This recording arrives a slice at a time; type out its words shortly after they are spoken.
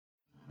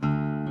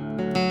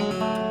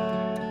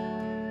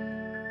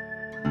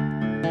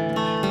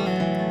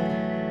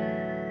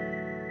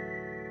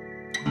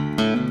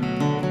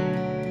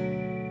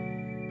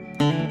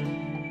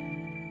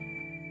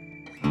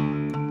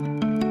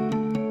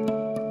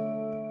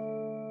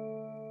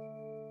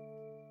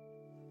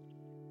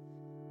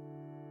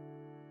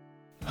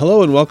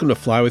Hello and welcome to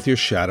Fly With Your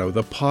Shadow,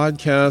 the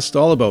podcast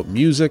all about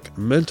music,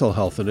 mental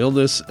health and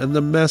illness, and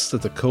the mess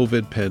that the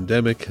COVID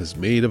pandemic has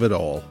made of it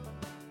all.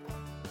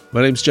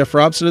 My name's Jeff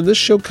Robson, and this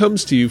show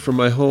comes to you from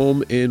my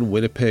home in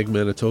Winnipeg,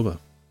 Manitoba.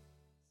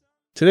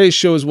 Today's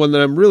show is one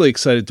that I'm really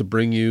excited to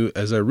bring you,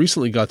 as I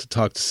recently got to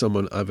talk to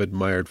someone I've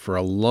admired for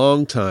a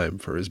long time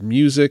for his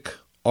music,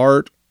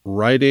 art,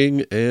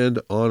 writing, and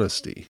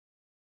honesty.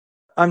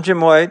 I'm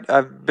Jim White.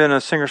 I've been a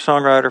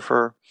singer-songwriter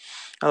for,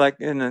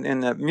 in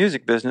the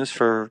music business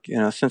for,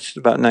 since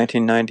about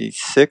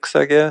 1996,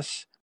 I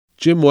guess.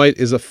 Jim White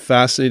is a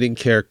fascinating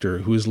character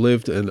who has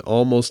lived an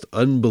almost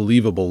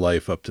unbelievable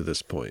life up to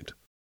this point.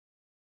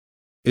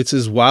 It's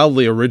his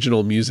wildly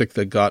original music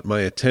that got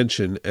my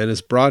attention and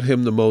has brought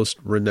him the most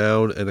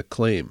renown and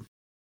acclaim.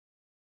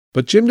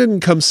 But Jim didn't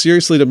come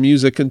seriously to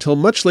music until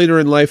much later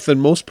in life than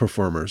most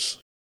performers.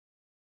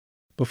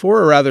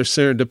 Before a rather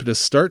serendipitous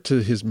start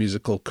to his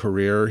musical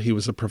career, he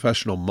was a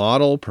professional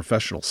model,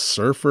 professional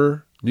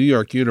surfer, New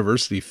York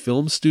University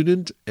film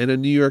student, and a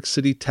New York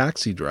City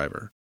taxi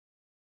driver.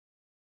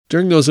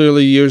 During those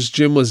early years,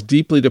 Jim was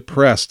deeply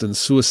depressed and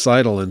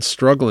suicidal and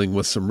struggling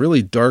with some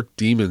really dark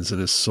demons in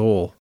his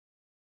soul.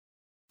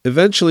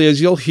 Eventually, as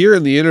you'll hear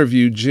in the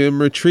interview,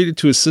 Jim retreated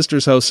to his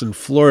sister's house in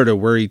Florida,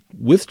 where he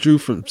withdrew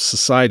from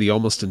society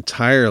almost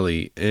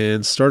entirely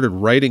and started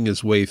writing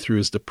his way through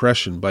his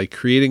depression by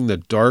creating the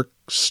dark,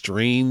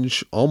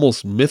 strange,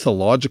 almost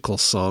mythological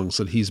songs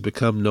that he's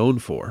become known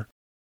for.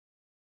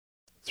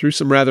 Through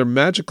some rather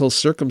magical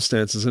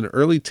circumstances, an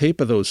early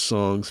tape of those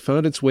songs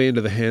found its way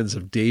into the hands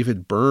of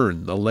David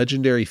Byrne, the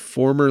legendary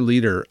former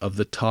leader of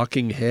the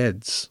Talking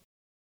Heads.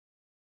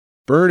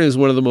 Byrne is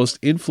one of the most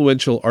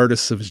influential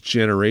artists of his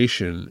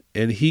generation,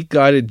 and he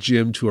guided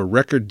Jim to a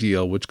record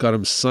deal which got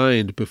him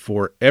signed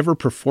before ever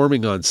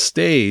performing on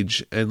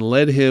stage and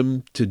led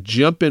him to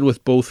jump in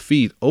with both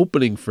feet,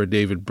 opening for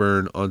David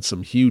Byrne on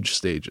some huge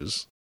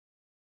stages.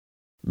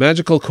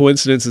 Magical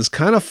coincidences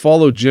kind of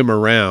followed Jim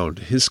around.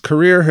 His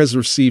career has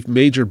received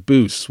major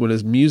boosts when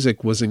his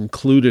music was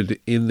included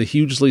in the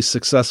hugely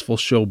successful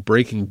show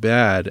Breaking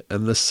Bad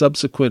and the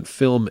subsequent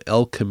film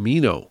El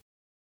Camino.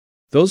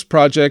 Those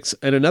projects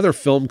and another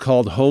film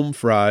called Home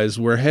Fries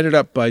were headed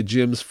up by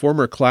Jim's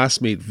former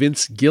classmate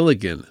Vince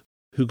Gilligan,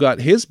 who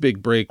got his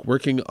big break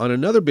working on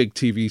another big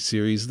TV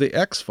series, The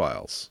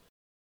X-Files.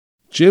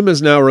 Jim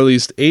has now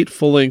released 8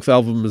 full-length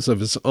albums of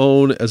his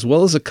own, as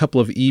well as a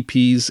couple of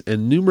EPs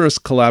and numerous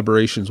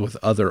collaborations with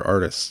other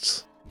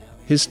artists.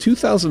 His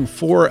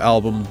 2004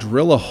 album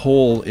Drill a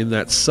Hole in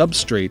That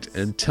Substrate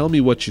and Tell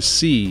Me What You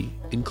See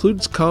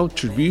includes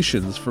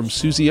contributions from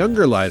Susie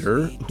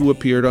Ungerleider, who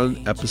appeared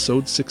on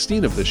episode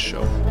 16 of this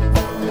show.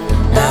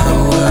 Not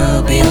a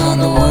world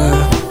beyond the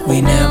world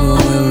we never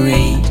will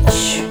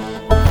reach,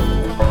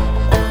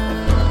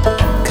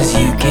 'cause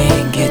you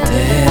can't get to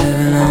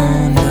heaven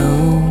on no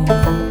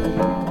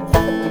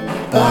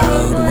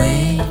borrowed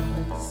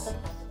wings.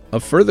 A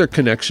further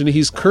connection,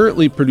 he's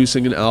currently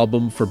producing an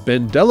album for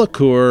Ben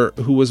Delacour,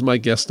 who was my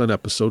guest on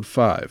episode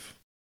 5.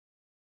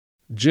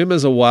 Jim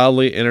is a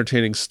wildly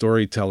entertaining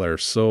storyteller,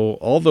 so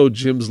although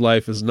Jim's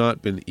life has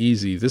not been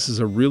easy, this is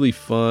a really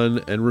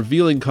fun and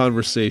revealing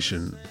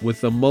conversation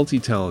with the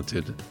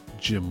multi-talented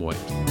Jim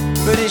White.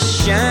 But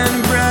it's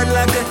shining bright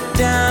like a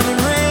diamond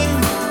ring,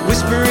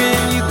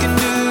 whispering you can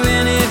do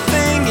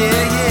anything,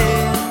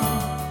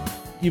 yeah.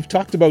 You've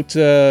talked about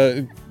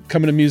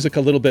coming to music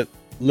a little bit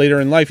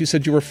later in life. You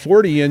said you were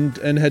 40 and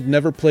had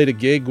never played a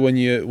gig when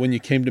you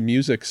came to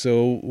music.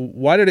 So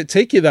why did it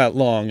take you that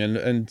long?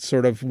 And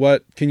sort of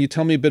what can you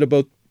tell me a bit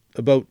about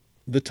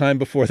the time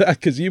before that?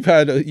 Because you've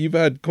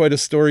had quite a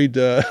storied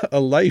a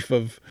life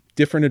of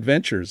different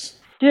adventures.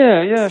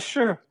 Yeah,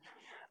 sure.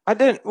 I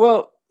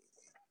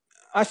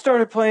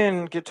started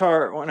playing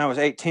guitar when I was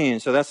 18,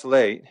 so that's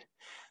late.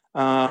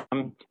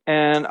 And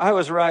I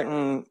was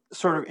writing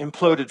sort of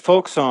imploded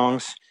folk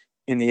songs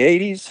in the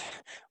 80s,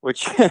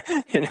 which,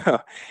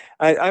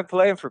 I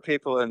play them for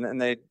people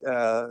and they,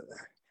 I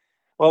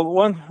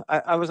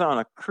was on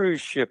a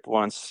cruise ship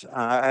once.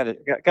 I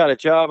got a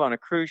job on a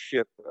cruise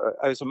ship.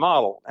 I was a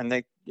model, and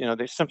they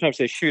sometimes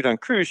they shoot on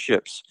cruise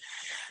ships.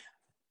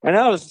 And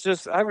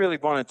I really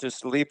wanted to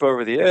just leap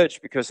over the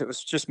edge because it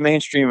was just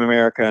mainstream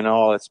America and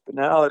all its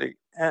banality.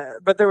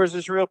 But there was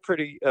this real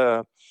pretty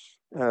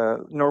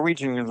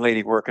Norwegian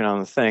lady working on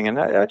the thing, and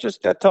I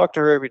talked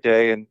to her every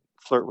day and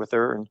flirt with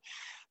her, and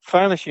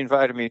finally she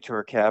invited me to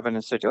her cabin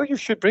and said, "Oh, you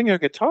should bring your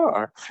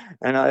guitar."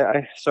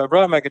 And so I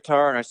brought my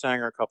guitar and I sang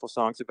her a couple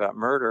songs about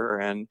murder,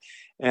 and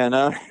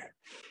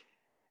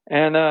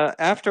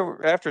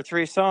after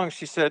 3 songs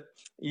she said,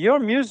 "Your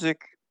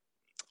music,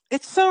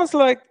 it sounds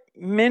like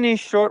many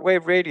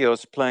shortwave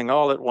radios playing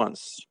all at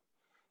once."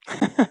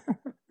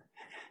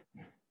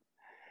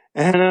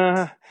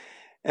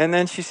 And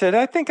then she said,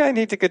 "I think I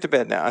need to get to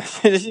bed now." I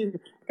said,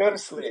 "Go to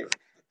sleep."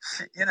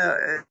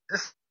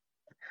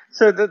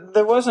 So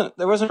there wasn't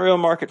a real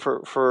market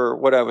for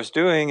what I was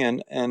doing,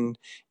 and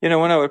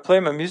when I would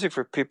play my music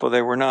for people,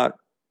 they were not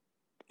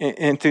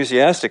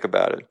enthusiastic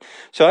about it.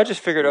 So I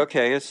just figured,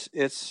 okay,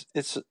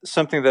 it's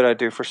something that I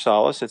do for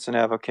solace. It's an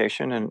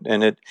avocation,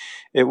 and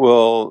it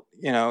will,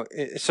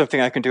 it's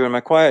something I can do in my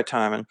quiet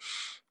time.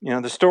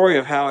 And the story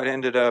of how it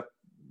ended up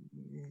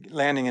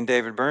landing in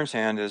David Byrne's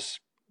hand is,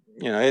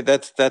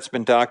 that's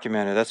been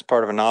documented. That's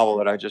part of a novel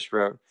that I just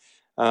wrote.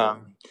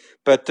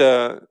 But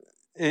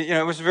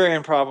it was a very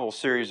improbable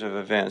series of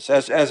events,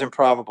 as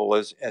improbable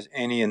as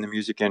any in the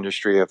music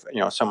industry of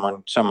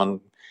someone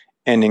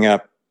ending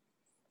up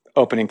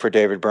opening for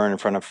David Byrne in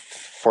front of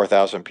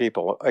 4,000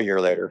 people a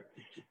year later,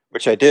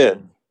 which I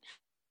did.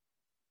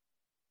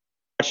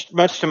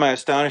 Much to my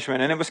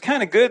astonishment. And it was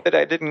kind of good that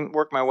I didn't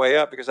work my way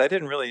up, because I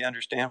didn't really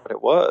understand what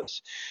it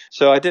was.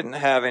 So I didn't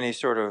have any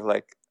sort of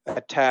like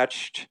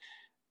attached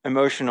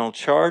emotional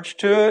charge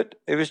to it.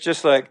 It was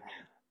just like,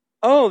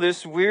 oh,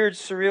 this weird,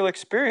 surreal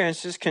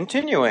experience is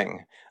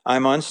continuing.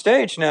 I'm on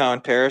stage now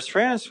in Paris,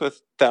 France,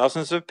 with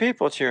thousands of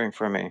people cheering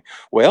for me.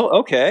 Well,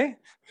 okay.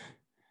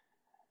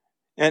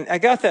 And I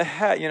got the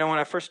hat, when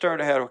I first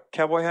started, I had a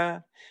cowboy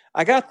hat.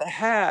 I got the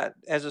hat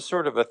as a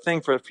sort of a thing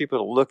for people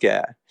to look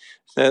at.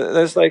 So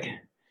that's like,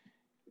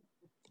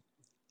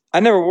 I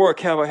never wore a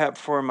cowboy hat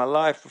before in my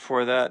life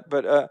before that,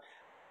 but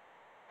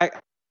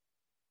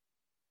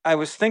I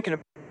was thinking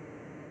about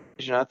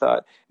it, and I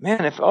thought,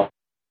 man, if all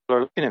people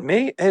are looking at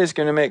me, it is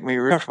going to make me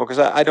really comfortable, because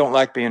I don't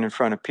like being in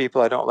front of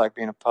people. I don't like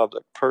being a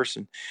public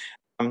person.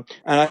 And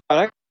I thought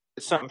I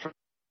did something for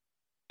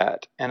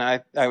that. And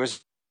I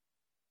was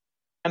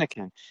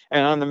mannequin.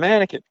 And on the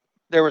mannequin,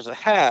 there was a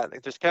hat,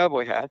 like this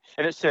cowboy hat,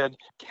 and it said,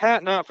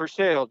 "Hat not for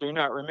sale, do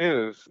not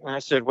remove." And I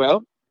said,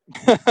 well,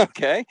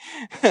 okay.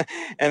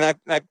 And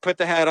I put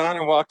the hat on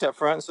and walked up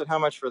front and said, "How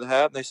much for the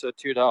hat?" And they said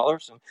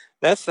 $2. And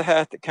that's the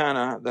hat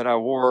that I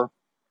wore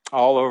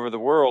all over the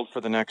world for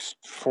the next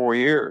 4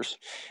 years.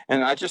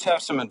 And I just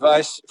have some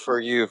advice for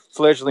you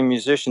fledgling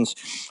musicians.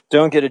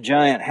 Don't get a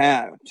giant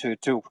hat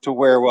to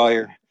wear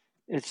while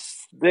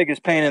it's the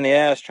biggest pain in the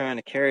ass trying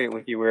to carry it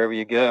with you wherever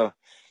you go.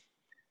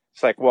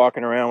 It's like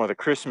walking around with a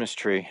Christmas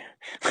tree.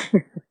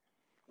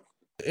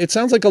 It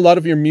sounds like a lot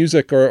of your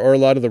music, or a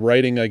lot of the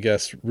writing, I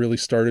guess, really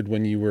started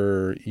when you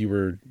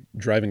were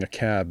driving a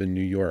cab in New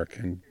York,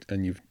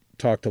 and you've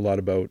talked a lot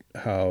about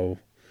how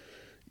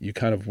you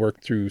kind of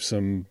worked through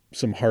some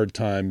hard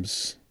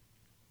times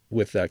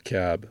with that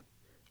cab,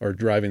 or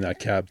driving that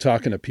cab,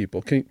 talking to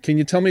people. Can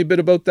you tell me a bit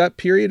about that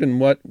period and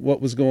what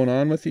was going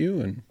on with you?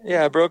 And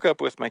Yeah, I broke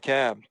up with my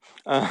cab.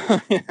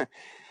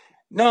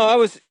 No, I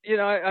was,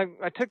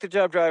 I took the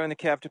job driving the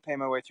cab to pay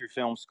my way through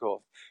film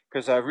school,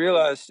 because I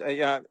realized,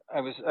 I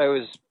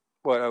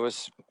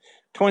was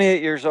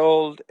 28 years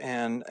old,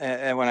 and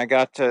when I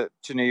got to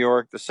New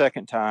York the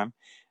second time,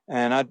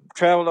 and I'd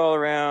traveled all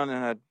around,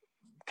 and I'd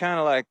kind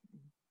of like,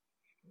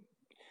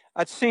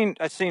 I'd seen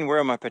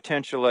where my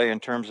potential lay in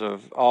terms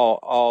of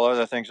all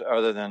other things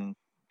other than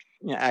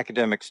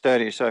academic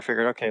study. So I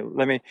figured, okay,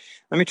 let me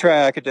try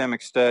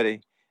academic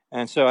study.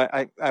 And so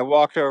I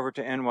walked over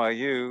to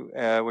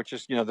NYU, which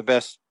is the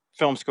best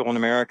film school in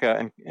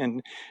America,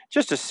 and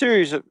just a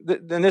series of,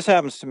 and this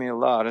happens to me a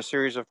lot, a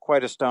series of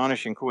quite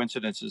astonishing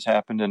coincidences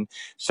happened, and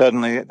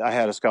suddenly I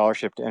had a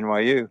scholarship to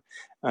NYU.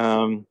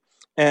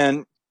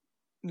 And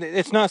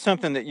it's not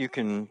something that you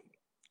can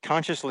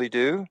consciously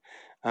do.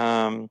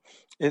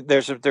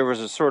 There was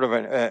a sort of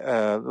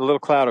a little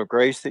cloud of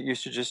grace that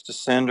used to just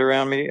descend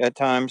around me at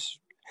times,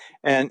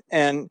 and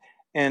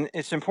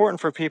it's important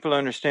for people to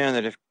understand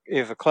that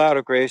if a cloud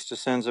of grace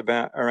descends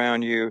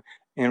around you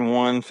in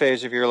one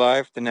phase of your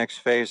life, the next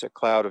phase, a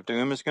cloud of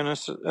doom is going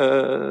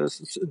to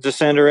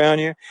descend around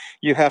you.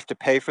 You have to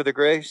pay for the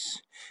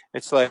grace.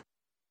 It's like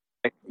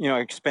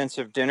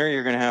expensive dinner.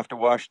 You're going to have to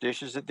wash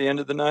dishes at the end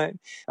of the night.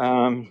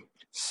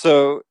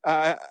 So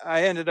I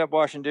ended up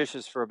washing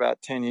dishes for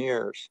about 10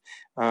 years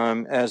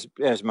as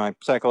my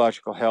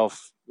psychological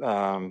health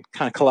kind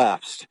of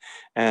collapsed.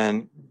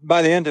 And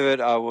by the end of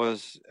it,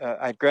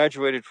 I'd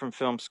graduated from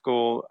film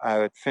school. I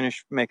had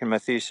finished making my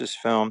thesis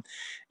film.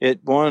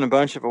 It won a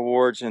bunch of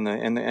awards in the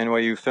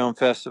NYU Film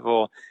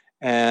Festival.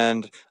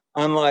 And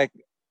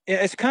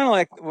it's kind of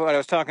like what I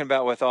was talking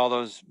about with all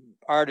those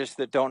artists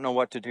that don't know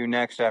what to do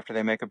next after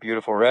they make a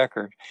beautiful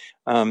record.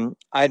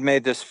 I'd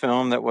made this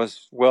film that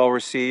was well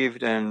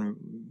received and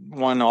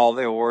won all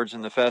the awards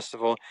in the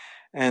festival.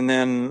 And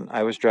then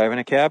I was driving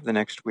a cab the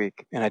next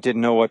week, and I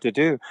didn't know what to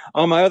do.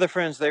 All my other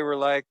friends, they were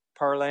like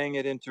parlaying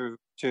it into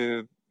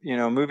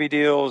movie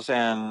deals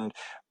and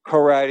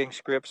co-writing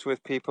scripts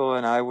with people,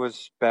 and I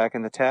was back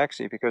in the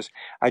taxi because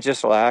I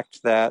just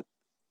lacked that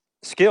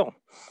skill,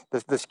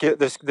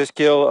 the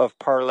skill of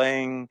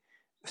parlaying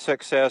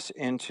success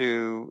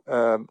into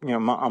a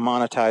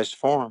monetized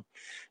form.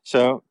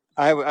 So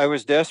I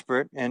was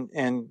desperate,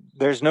 and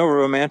there's no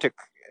romantic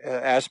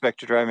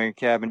aspect to driving a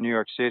cab in New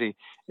York City.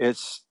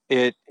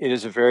 It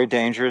is a very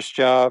dangerous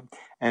job,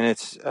 and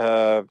it's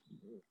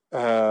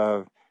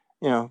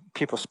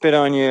people spit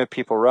on you,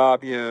 people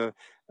rob you,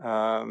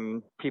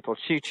 people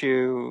cheat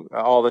you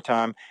all the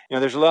time.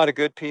 There's a lot of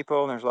good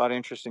people and there's a lot of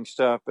interesting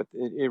stuff, but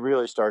it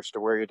really starts to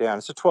wear you down.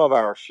 It's a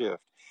 12-hour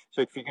shift.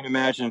 So if you can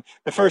imagine,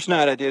 the first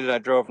night I did it, I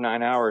drove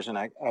 9 hours, and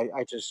I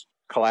just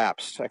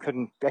collapsed. I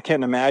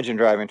can't imagine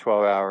driving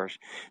 12 hours.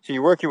 So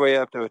you work your way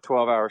up to a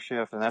 12-hour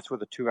shift, and that's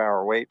with a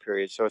 2-hour wait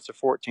period. So it's a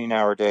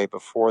 14-hour day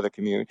before the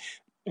commute,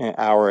 an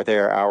hour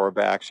there, hour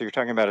back. So you're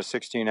talking about a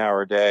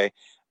 16-hour day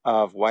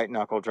of white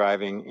knuckle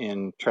driving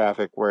in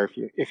traffic, where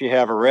if you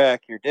have a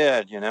wreck, you're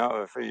dead.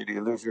 If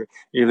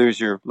you lose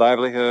your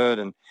livelihood,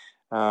 and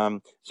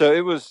so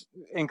it was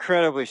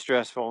incredibly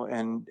stressful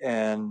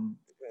and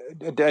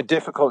a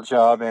difficult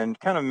job, and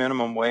kind of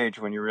minimum wage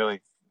when you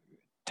really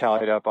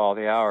tallied up all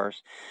the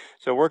hours.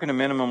 So working a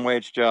minimum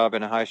wage job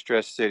in a high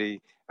stress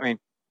city, I mean,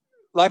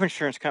 life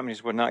insurance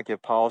companies would not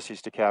give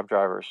policies to cab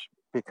drivers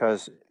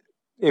because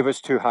it was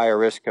too high a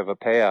risk of a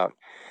payout.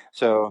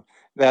 So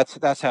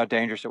that's how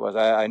dangerous it was.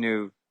 I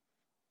knew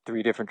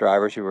 3 different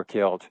drivers who were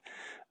killed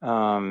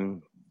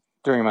during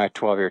my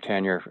 12-year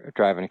tenure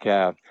driving a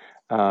cab.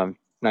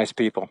 Nice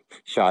people,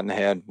 shot in the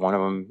head. One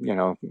of them,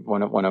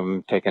 one of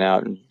them taken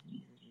out and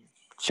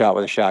shot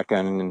with a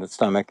shotgun in the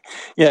stomach.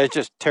 Yeah, it's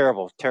just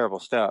terrible, terrible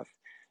stuff.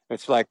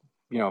 It's like,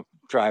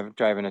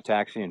 driving a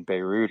taxi in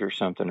Beirut or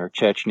something, or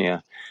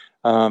Chechnya.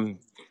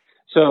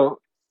 So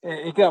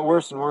it got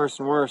worse and worse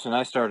and worse, and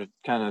I started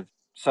kind of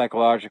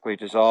psychologically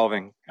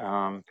dissolving.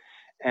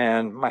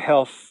 And my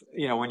health,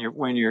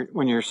 when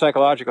your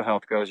psychological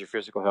health goes, your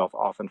physical health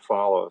often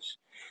follows.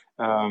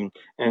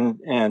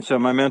 And so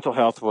my mental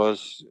health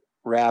was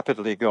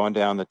rapidly going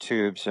down the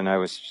tubes, and I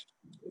was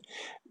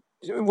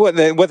what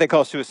they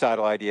call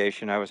suicidal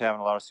ideation. I was having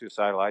a lot of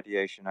suicidal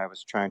ideation. I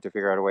was trying to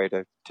figure out a way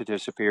to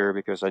disappear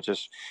because I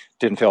just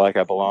didn't feel like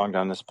I belonged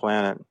on this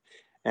planet.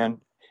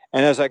 And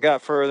as I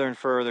got further and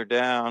further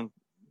down,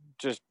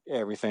 just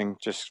everything,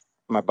 just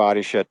my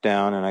body shut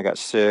down, and I got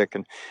sick,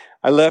 and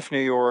I left New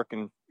York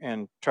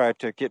and tried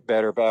to get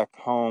better back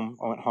home.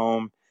 I went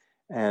home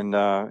and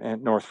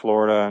in North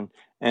Florida,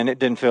 and it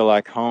didn't feel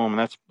like home.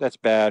 That's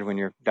bad when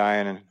you're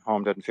dying and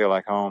home doesn't feel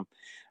like home.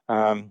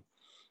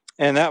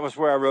 And that was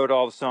where I wrote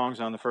all the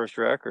songs on the first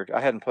record. I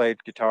hadn't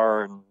played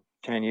guitar in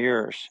 10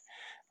 years.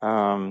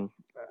 I'd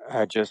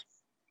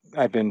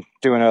been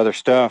doing other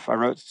stuff. I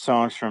wrote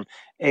songs from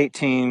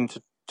 18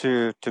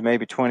 to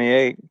maybe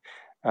 28.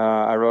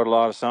 I wrote a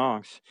lot of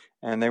songs,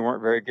 and they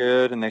weren't very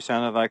good, and they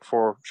sounded like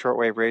 4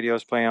 shortwave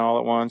radios playing all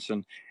at once.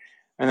 And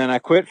then I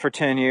quit for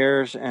 10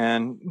 years,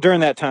 and during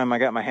that time I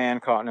got my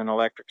hand caught in an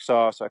electric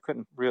saw, so I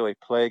couldn't really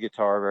play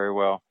guitar very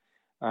well.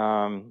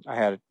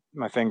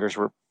 My fingers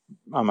were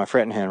on my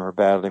fretting hand were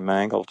badly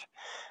mangled.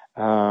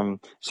 So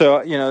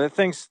the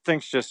things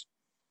just,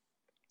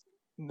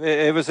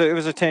 it was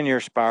a 10-year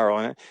spiral,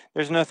 and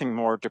there's nothing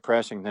more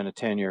depressing than a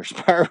 10-year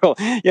spiral.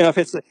 If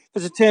it's a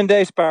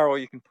 10-day spiral,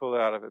 you can pull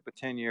out of it, but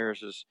 10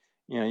 years is,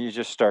 you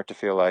just start to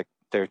feel like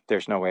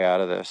there's no way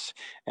out of this,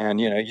 and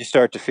you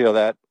start to feel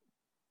that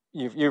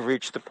you've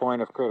reached the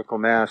point of critical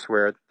mass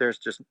where there's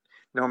just,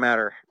 no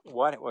matter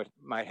what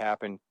might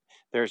happen,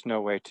 there's no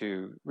way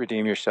to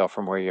redeem yourself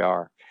from where you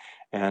are.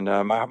 And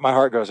my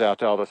heart goes out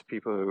to all those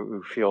people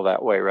who feel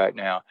that way right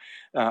now.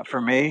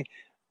 For me,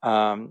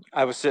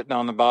 I was sitting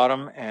on the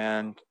bottom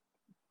and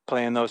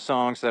playing those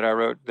songs that I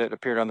wrote that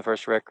appeared on the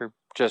first record,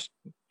 just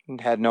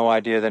had no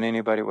idea that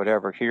anybody would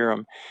ever hear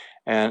them.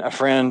 And a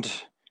friend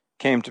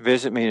came to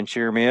visit me and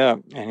cheer me up,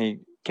 and he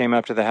came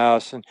up to the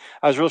house, and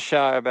I was real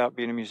shy about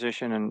being a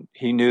musician, and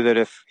he knew that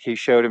if he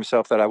showed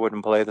himself that I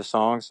wouldn't play the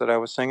songs that I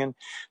was singing.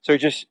 So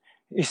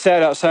he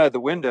sat outside the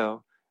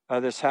window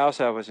of this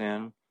house I was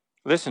in,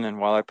 listening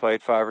while I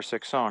played 5 or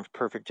 6 songs,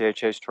 Perfect Day,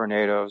 Chase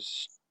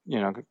Tornadoes,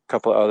 a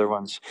couple of other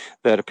ones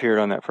that appeared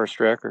on that first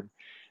record.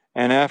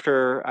 And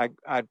after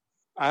I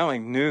only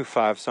knew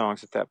 5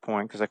 songs at that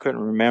point because I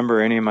couldn't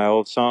remember any of my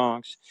old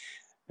songs.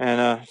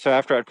 And so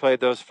after I'd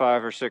played those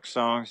 5 or 6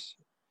 songs,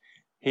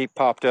 he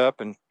popped up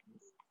and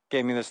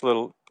gave me this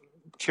little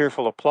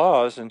cheerful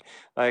applause. And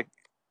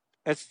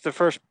it's the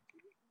first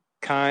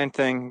kind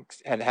thing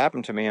had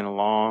happened to me in a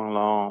long,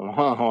 long,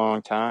 long,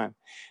 long time.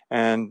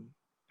 And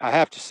I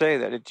have to say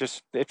that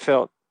it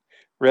felt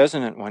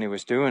resonant when he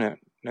was doing it.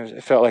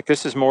 It felt like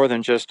this is more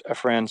than just a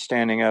friend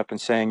standing up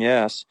and saying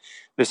yes.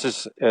 This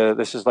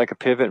is like a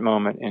pivot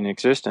moment in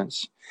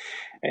existence.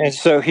 And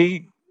so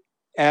he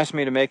asked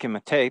me to make him a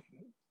tape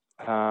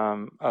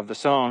of the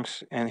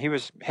songs, and he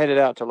was headed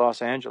out to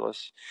Los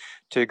Angeles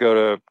to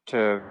go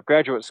to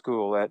graduate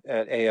school at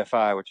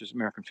AFI, which is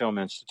American Film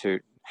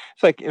Institute.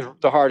 It's like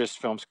the hardest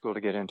film school to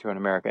get into in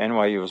America.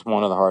 NYU was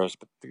one of the hardest,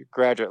 but the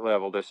graduate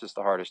level, this is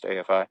the hardest,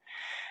 AFI.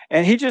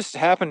 And he just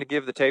happened to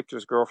give the tape to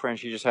his girlfriend.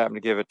 She just happened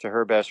to give it to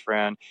her best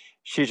friend.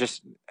 She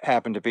just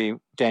happened to be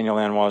Daniel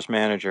Lanois'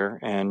 manager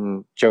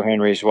and Joe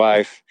Henry's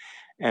wife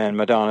and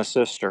Madonna's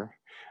sister.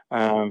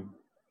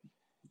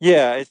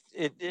 Yeah,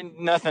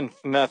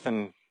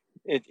 nothing.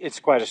 It's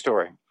quite a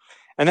story,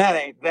 and that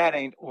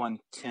ain't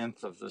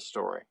 1/10 of the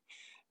story.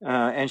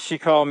 And she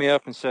called me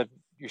up and said,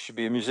 "You should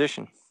be a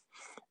musician."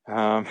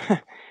 And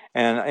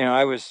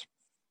I was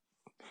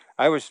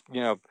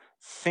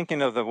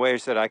thinking of the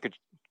ways that I could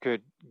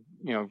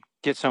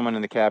get someone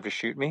in the cab to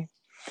shoot me,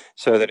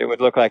 so that it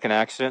would look like an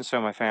accident, so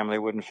my family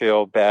wouldn't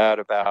feel bad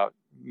about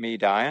me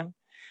dying.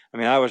 I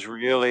mean, I was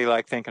really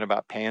like thinking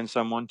about paying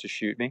someone to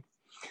shoot me.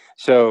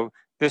 So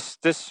this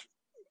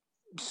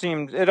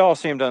it all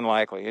seemed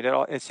unlikely.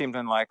 It seemed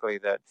unlikely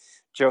that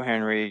Joe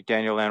Henry,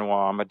 Daniel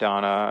Lanois,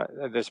 Madonna,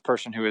 this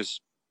person who is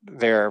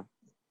their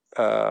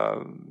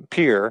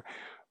peer,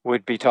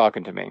 would be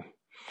talking to me.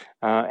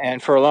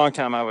 And for a long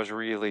time, I was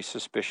really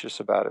suspicious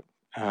about it.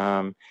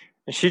 And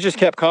she just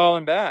kept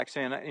calling back,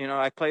 saying,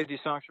 I played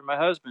these songs for my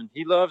husband.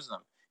 He loves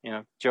them.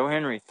 Joe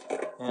Henry.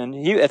 And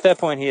at that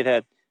point, he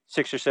had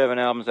 6 or 7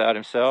 albums out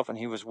himself, and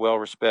he was well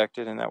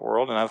respected in that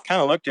world. And I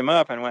kind of looked him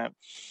up and went,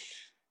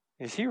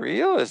 is he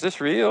real? Is this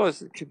real?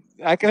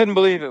 I couldn't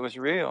believe it was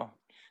real.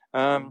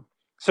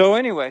 So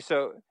anyway,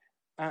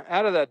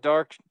 out of that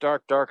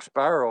dark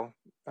spiral,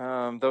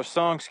 those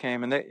songs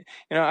came, and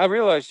I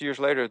realized years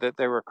later that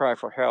they were a cry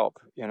for help.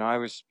 I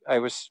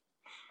was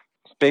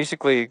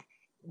basically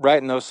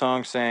writing those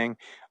songs saying,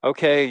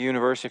 okay,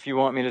 universe, if you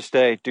want me to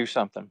stay, do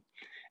something.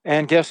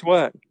 And guess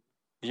what?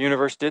 The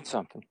universe did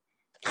something.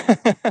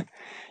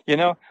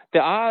 The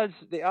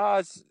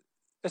odds,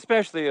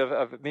 especially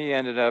of me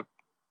ended up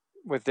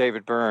with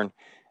David Byrne,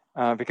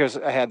 because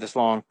I had this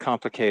long,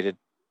 complicated,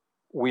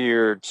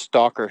 weird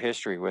stalker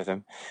history with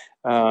him.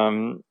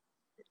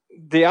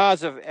 The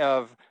odds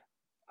of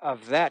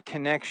that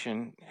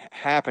connection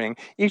happening,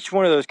 each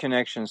one of those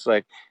connections,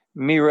 like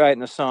me writing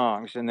the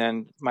songs and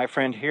then my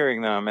friend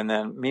hearing them and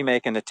then me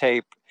making the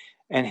tape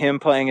and him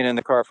playing it in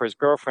the car for his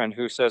girlfriend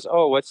who says,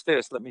 oh, what's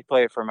this? Let me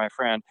play it for my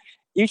friend.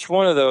 Each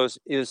one of those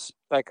is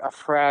like a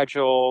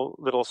fragile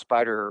little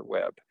spider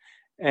web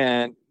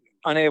and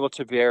unable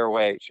to bear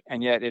weight.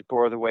 And yet it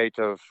bore the weight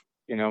of,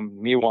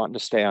 me wanting to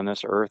stay on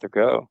this earth or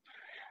go.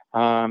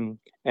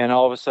 And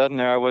all of a sudden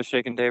there I was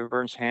shaking David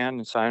Byrne's hand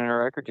and signing a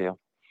record deal.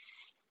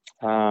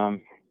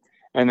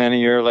 And then a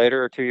year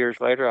later or 2 years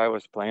later, I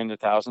was playing to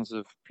thousands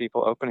of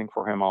people opening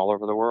for him all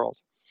over the world.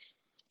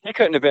 He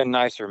couldn't have been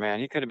nicer, man.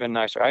 He could have been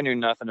nicer. I knew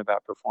nothing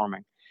about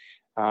performing.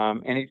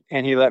 And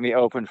he let me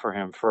open for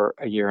him for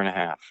a year and a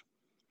half.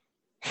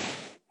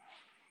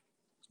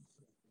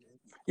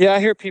 Yeah, I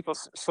hear people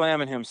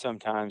slamming him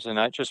sometimes, and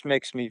that just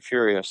makes me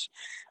furious.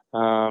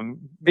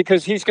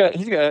 Because he's got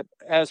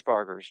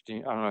Asperger's. I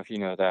don't know if you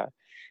know that.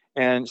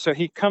 And so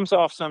he comes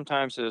off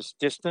sometimes as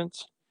distant,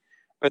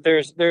 but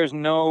there's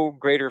no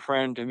greater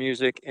friend to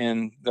music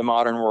in the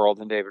modern world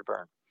than David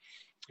Byrne.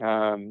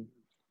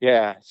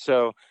 Yeah,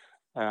 so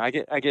I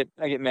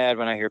get mad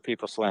when I hear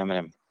people slamming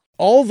him.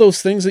 All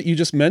those things that you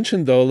just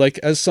mentioned, though, like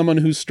as someone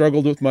who's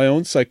struggled with my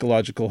own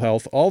psychological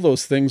health, all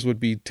those things would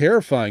be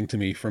terrifying to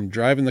me, from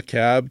driving the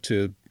cab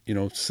to,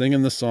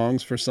 singing the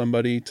songs for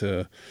somebody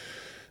to,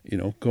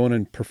 going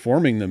and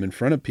performing them in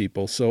front of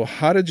people. So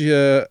how did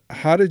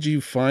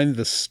you find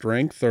the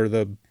strength or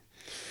the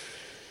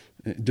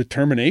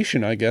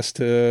determination, I guess,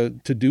 to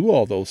do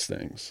all those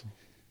things?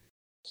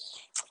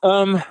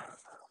 Well,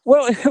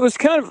 it was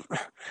kind of,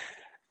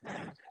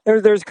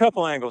 there's a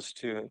couple angles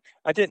to it.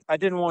 I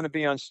didn't want to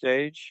be on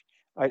stage.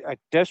 I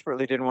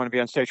desperately didn't want to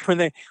be on stage. When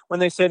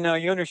they said, now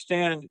you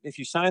understand, if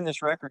you sign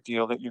this record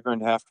deal that you're going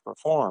to have to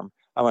perform,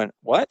 I went,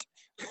 what?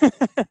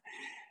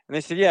 And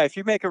they said, yeah, if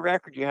you make a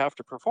record, you have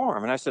to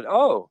perform. And I said,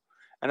 oh.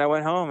 And I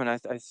went home and I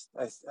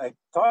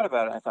thought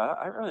about it. I thought,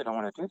 I really don't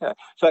want to do that.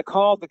 So I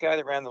called the guy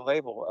that ran the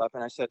label up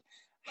and I said,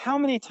 how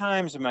many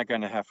times am I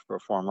going to have to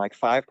perform? Like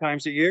 5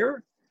 times a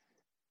year?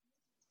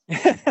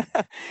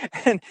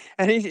 and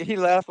he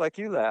laughed like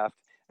you laughed.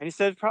 And he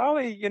said,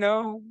 probably,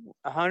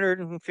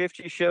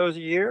 150 shows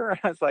a year.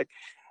 I was like,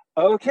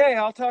 okay,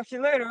 I'll talk to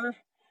you later.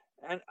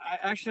 And I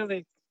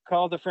actually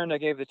called the friend I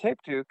gave the tape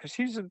to, because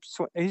he's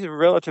a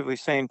relatively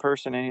sane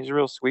person and he's a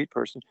real sweet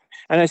person.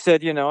 And I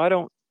said, I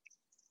don't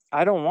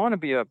want to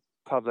be a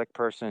public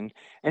person.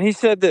 And he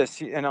said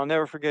this, and I'll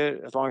never forget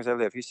it as long as I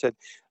live. He said,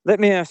 let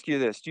me ask you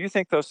this. Do you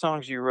think those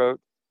songs you wrote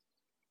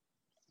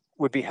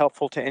would be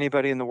helpful to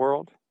anybody in the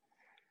world?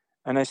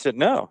 And I said,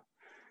 no.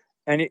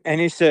 And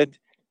he said,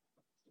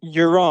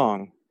 you're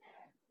wrong.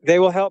 They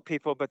will help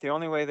people, but the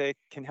only way they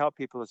can help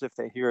people is if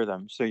they hear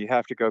them. So you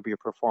have to go be a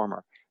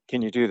performer.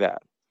 Can you do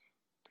that?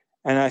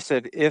 And I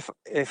said, if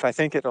I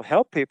think it'll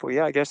help people,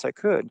 yeah, I guess I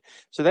could.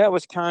 So that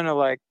was kind of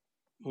like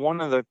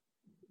one of the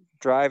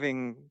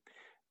driving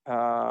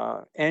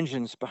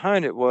engines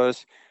behind it,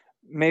 was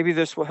maybe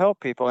this will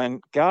help people.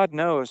 And God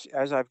knows,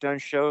 as I've done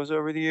shows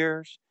over the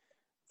years,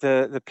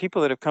 the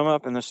people that have come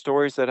up and the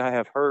stories that I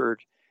have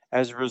heard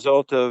as a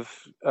result of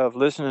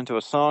listening to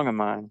a song of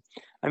mine.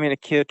 I mean, a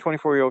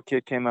 24-year-old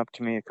kid came up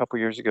to me a couple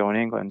years ago in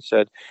England and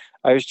said,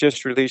 I was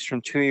just released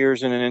from 2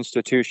 years in an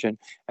institution,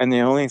 and the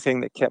only thing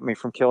that kept me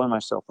from killing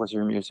myself was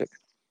your music.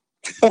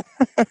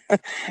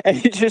 And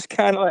he just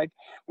kind of like,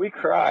 we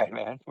cried,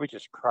 man. We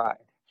just cried.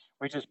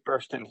 We just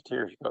burst into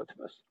tears, both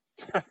of us.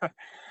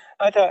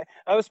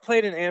 I was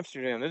played in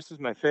Amsterdam. This is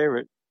my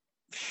favorite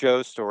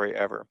show story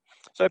ever.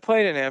 So I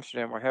played in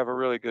Amsterdam, where I have a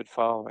really good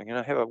following, and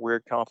I have a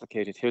weird,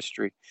 complicated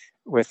history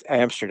with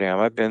Amsterdam.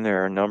 I've been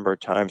there a number of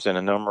times in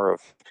a number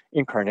of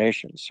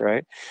incarnations,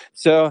 right?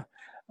 So,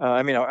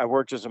 I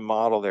worked as a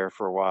model there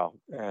for a while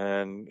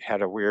and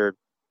had a weird,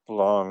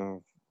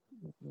 long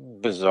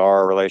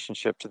bizarre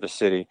relationship to the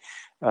city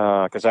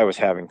because I was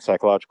having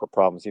psychological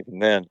problems even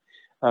then.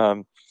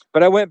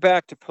 But I went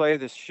back to play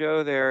this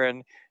show there,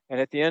 and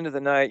at the end of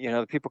the night,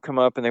 the people come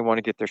up and they want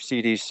to get their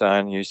CDs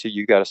signed. And you see,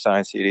 you got a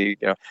signed CD.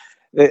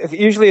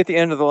 Usually at the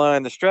end of the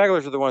line, the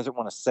stragglers are the ones that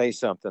want to say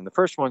something. The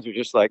first ones are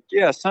just like,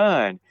 yeah,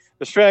 sign.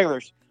 The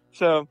stragglers.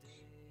 So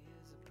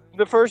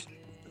the first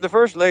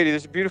lady,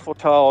 this beautiful,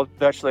 tall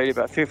Dutch lady,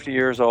 about 50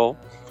 years old,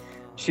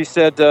 she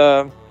said,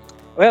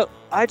 well,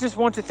 I just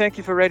want to thank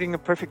you for writing A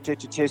Perfect Day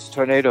to Chase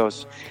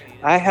Tornadoes.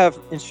 I have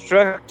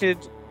instructed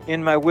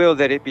in my will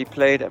that it be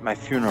played at my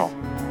funeral.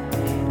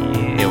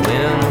 Yeah,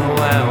 when the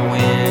wild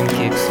wind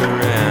kicks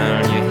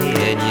around your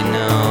head, you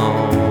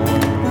know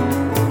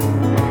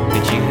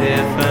that you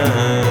have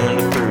found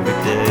a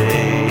perfect day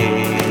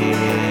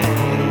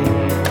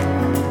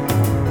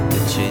to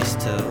chase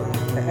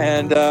toes.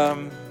 And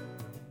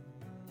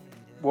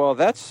well,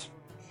 that's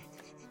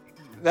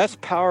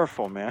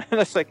powerful, man.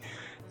 That's like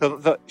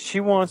she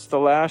wants the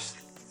last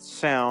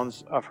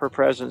sounds of her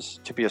presence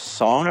to be a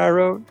song I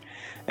wrote,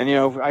 and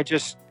I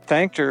just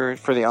thanked her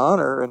for the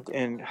honor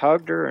and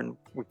hugged her, and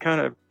we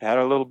kind of had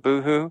a little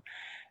boo-hoo.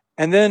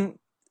 And then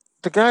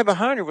the guy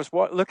behind her was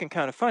looking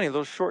kind of funny, a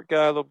little short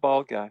guy, a little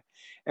bald guy,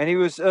 and he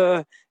was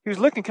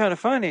looking kind of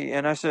funny.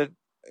 And I said,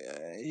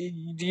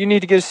 "Do you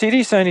need to get a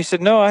CD signed?" He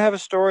said, "No, I have a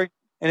story,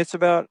 and it's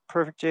about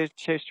Perfect Day to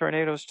Chase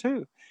Tornadoes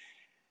too."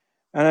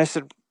 And I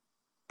said,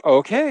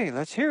 "Okay,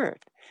 let's hear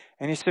it."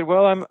 And he said,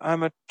 "Well,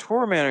 I'm a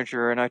tour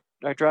manager, and I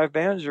drive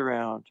bands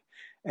around.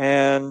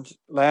 And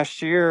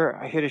last year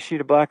I hit a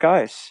sheet of black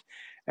ice,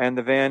 and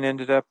the van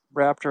ended up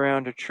wrapped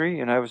around a tree,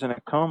 and I was in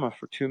a coma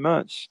for 2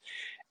 months.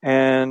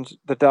 And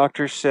the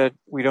doctors said,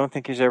 we don't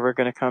think he's ever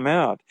going to come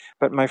out.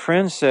 But my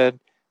friends said,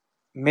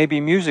 maybe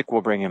music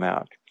will bring him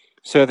out."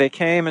 So they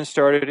came and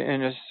started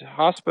in his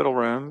hospital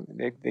room,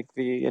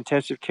 the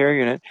intensive care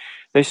unit.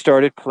 They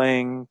started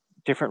playing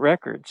different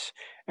records,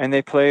 and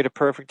they played A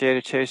Perfect Day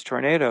to Chase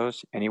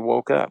Tornadoes, and he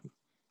woke up.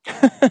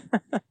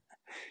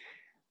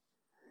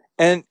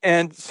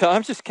 And so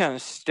I'm just kind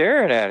of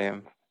staring at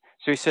him.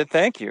 So he said,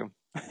 "Thank you."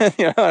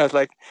 And I was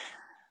like,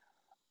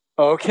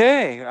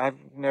 okay,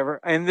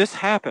 and this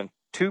happened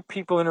 2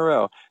 people in a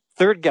row.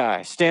 Third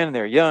guy standing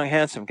there, young,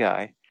 handsome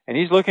guy, and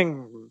he's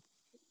looking,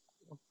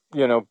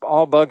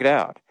 all bugged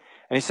out.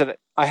 And he said,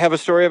 "I have a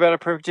story about A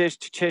Perfect Day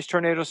to Chase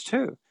Tornadoes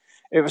too.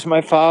 It was my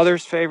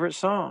father's favorite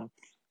song.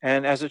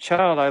 And as a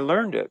child, I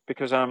learned it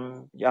because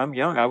I'm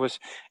young. I was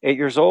 8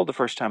 years old the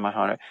first time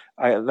I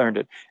learned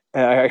it.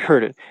 I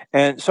heard it.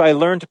 And so I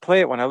learned to play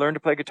it. When I learned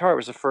to play guitar, it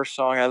was the first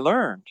song I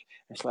learned."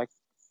 It's like,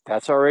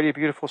 that's already a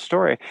beautiful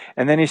story.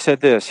 And then he said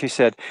this. He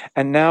said,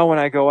 "And now when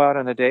I go out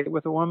on a date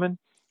with a woman,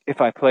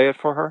 if I play it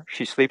for her,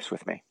 she sleeps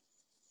with me."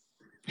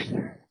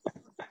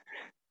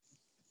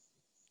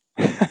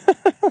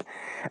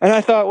 And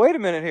I thought, wait a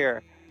minute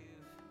here.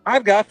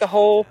 I've got the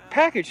whole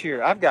package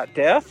here. I've got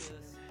death,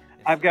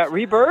 I've got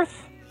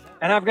rebirth,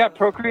 and I've got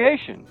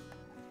procreation,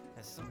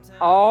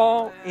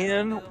 all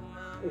in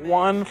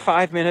one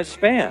 5-minute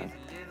span.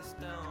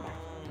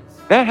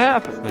 That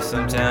happened. But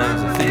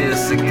sometimes I feel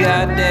so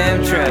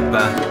goddamn trapped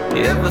by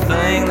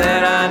everything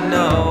that I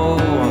know,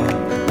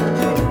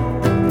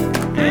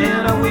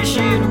 and I wish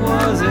it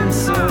wasn't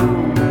so.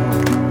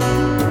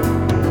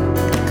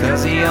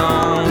 'Cause the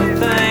only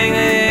thing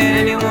that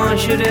anyone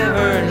should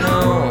ever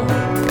know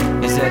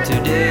is that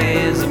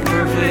today is a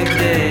perfect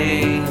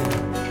day.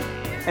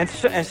 And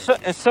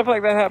stuff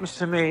like that happens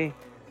to me.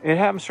 It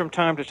happens from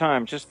time to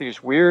time. Just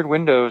these weird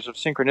windows of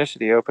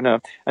synchronicity open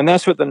up, and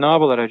that's what the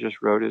novel that I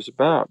just wrote is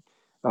about.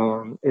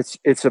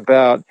 It's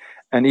about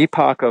an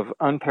epoch of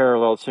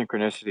unparalleled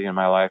synchronicity in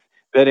my life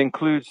that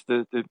includes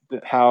the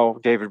how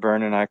David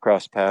Byrne and I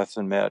crossed paths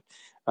and met,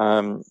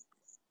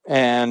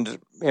 and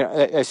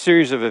a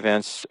series of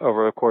events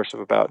over a course of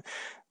about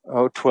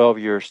 12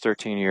 years,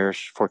 13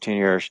 years, 14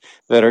 years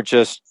that are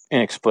just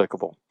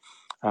inexplicable.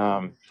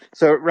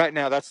 So right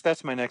now,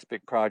 that's my next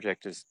big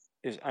project. Is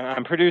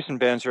I'm producing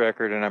Ben's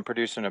record, and I'm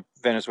producing a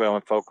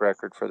Venezuelan folk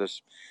record for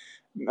this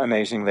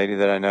amazing lady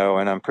that I know,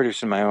 and I'm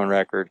producing my own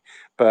record.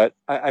 But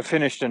I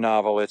finished a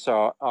novel; it's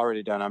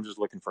already done. I'm just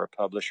looking for a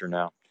publisher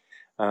now,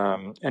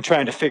 and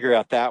trying to figure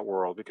out that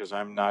world because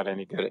I'm not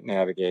any good at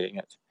navigating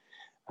it.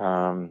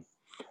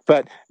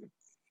 But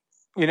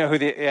you know who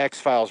the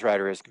X-Files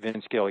writer is?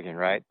 Vince Gilligan,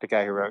 right? The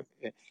guy who wrote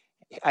it.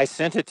 I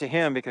sent it to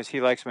him because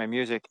he likes my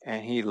music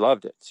and he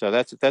loved it. So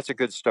that's a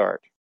good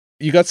start.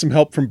 You got some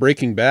help from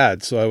Breaking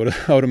Bad, so I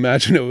would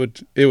imagine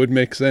it would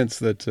make sense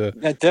that.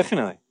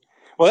 Definitely.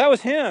 Well, that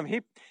was him.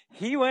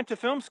 He went to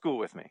film school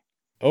with me.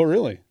 Oh,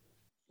 really?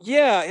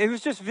 Yeah, it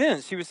was just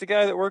Vince. He was the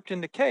guy that worked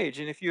in the cage.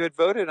 And if you had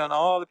voted on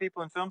all the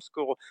people in film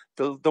school,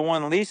 the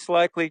one least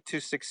likely to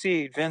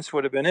succeed, Vince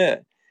would have been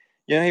it.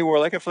 He wore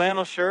like a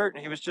flannel shirt,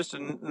 and he was just a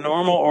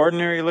normal,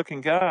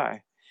 ordinary-looking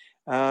guy.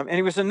 And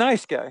he was a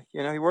nice guy.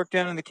 He worked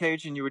down in the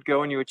cage, and you would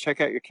go and you would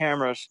check out your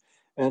cameras,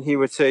 and he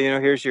would say,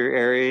 here's your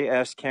Arri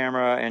S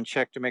camera, and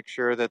check to make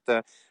sure that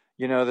that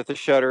the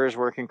shutter is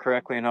working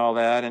correctly and all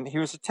that. And he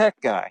was a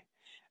tech guy.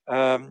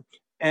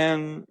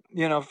 And,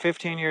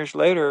 15 years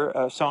later,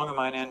 a song of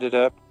mine ended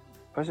up,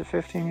 was it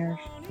 15 years?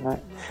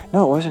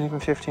 No, it wasn't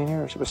even 15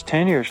 years. It was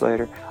 10 years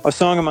later. A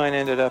song of mine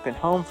ended up in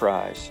Home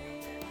Fries,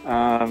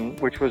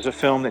 which was a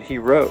film that he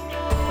wrote.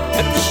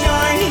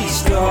 Shiny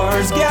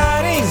stars,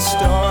 guiding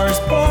stars,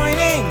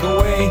 pointing the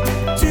way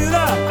to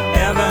the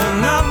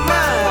heaven of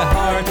my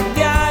heart.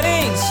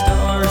 Guiding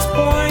stars,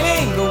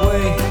 pointing the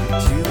way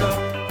to the...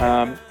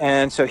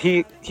 And so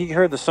he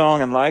heard the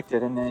song and liked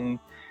it, and then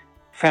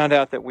found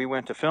out that we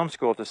went to film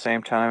school at the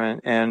same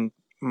time, and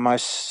my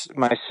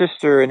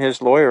sister and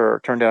his lawyer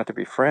turned out to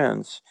be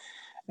friends.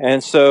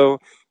 And so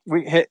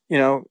we hit,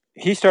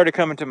 he started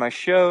coming to my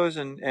shows,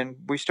 and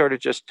we started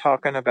just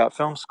talking about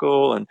film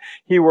school. And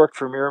he worked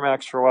for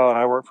Miramax for a while, and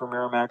I worked for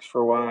Miramax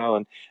for a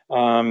while,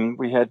 and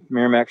we had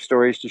Miramax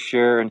stories to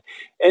share. And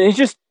he's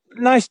just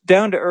nice,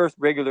 down to earth,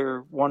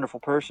 regular, wonderful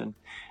person.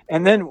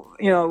 And then,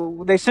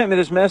 they sent me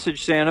this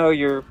message saying, "Oh,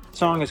 your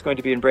song is going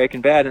to be in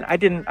Breaking Bad." And I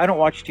don't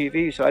watch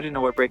TV, so I didn't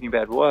know what Breaking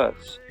Bad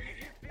was.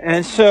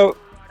 And so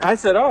I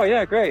said, "Oh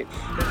yeah, great."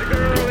 There's a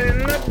girl in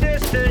the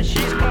distance,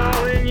 she's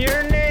calling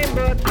your name,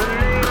 but the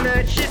name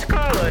that she's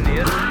calling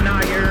is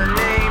not your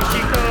name.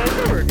 She calls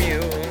over you.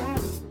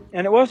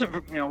 And it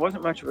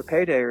wasn't much of a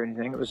payday or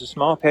anything. It was a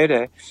small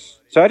payday,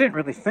 so I didn't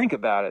really think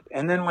about it.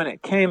 And then when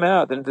it came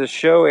out, then the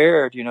show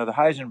aired. The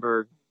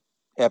Heisenberg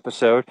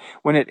episode.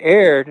 When it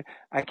aired,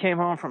 I came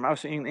home I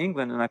was in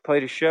England, and I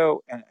played a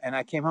show, and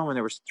I came home and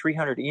there was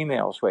 300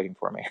 emails waiting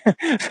for me.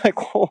 It's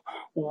like, well,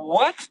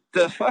 what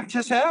the fuck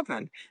just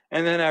happened?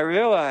 And then I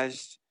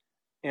realized,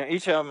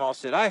 each of them all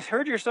said, "I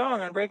heard your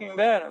song on Breaking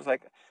Bad." I was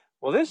like,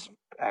 well, this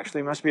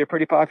actually must be a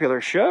pretty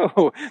popular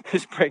show,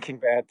 this Breaking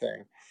Bad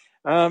thing.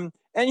 And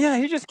yeah,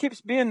 he just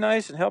keeps being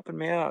nice and helping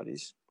me out.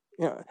 He's,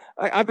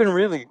 I've been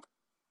really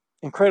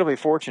incredibly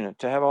fortunate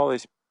to have all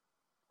these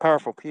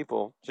powerful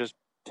people just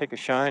take a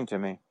shine to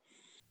me.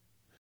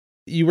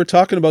 You were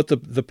talking about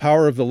the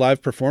power of the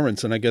live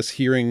performance, and I guess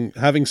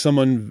having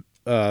someone,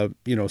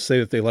 say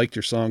that they liked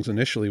your songs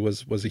initially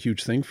was a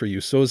huge thing for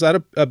you. So is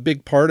that a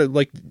big part of,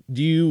 like,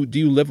 do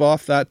you live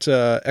off that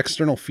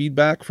external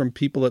feedback from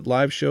people at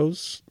live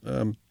shows?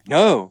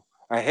 No,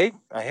 I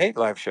hate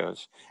live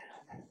shows.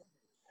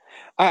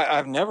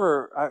 I've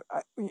never, I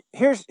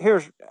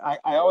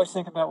always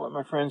think about what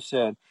my friend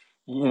said.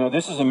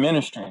 This is a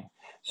ministry.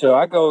 So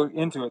I go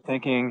into it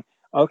thinking,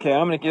 okay,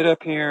 I'm going to get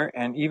up here,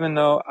 and even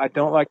though I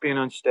don't like being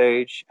on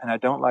stage and I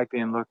don't like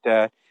being looked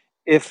at,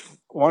 if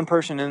one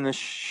person in this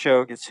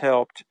show gets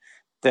helped,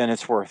 then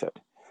it's worth it.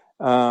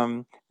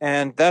 And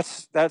then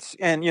there's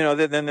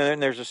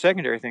a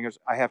secondary thing is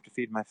I have to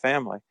feed my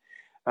family.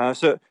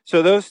 So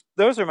those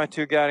are my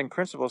two guiding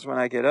principles when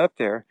I get up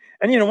there.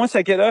 And, once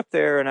I get up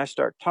there and I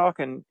start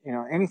talking,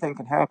 anything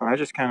can happen. I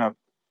just kind of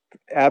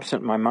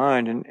absent my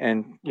mind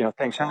and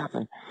things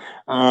happen.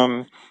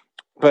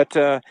 But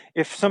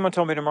if someone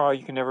told me tomorrow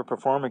you can never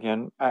perform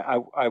again,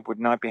 I would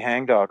not be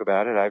hangdog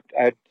about it.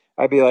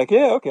 I'd be like,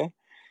 yeah, okay.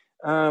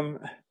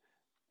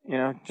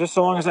 Just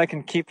so long as I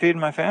can keep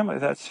feeding my family,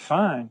 that's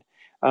fine.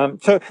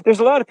 So there's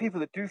a lot of people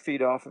that do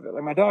feed off of it.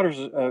 Like my daughter's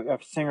a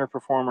singer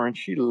performer, and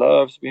she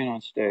loves being on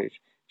stage.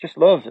 Just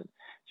loves it.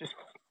 Just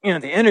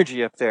the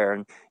energy up there,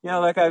 and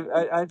like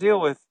I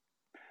deal with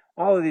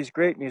all of these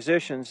great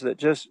musicians that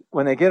just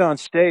when they get on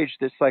stage,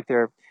 it's like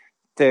they're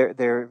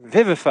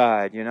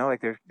vivified.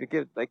 Like they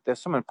get like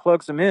someone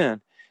plugs them in.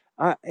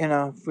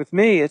 With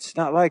me, it's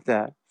not like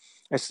that.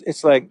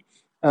 It's like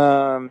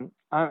I'm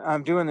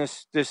doing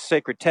this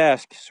sacred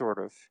task sort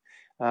of.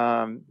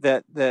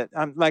 That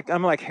I'm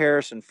like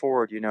Harrison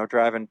Ford,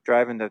 driving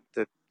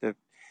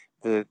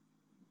the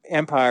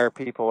Empire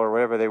people or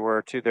whatever they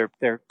were to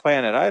their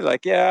planet. I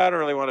don't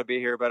really want to be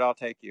here, but I'll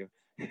take you.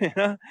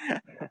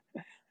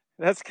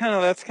 That's kind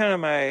of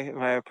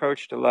my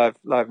approach to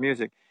live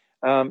music.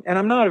 And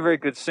I'm not a very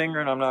good singer,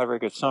 and I'm not a very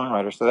good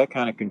songwriter, so that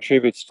kind of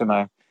contributes to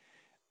my.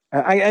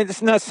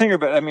 It's not singer,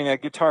 but I mean a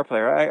guitar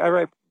player. I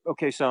write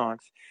okay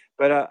songs,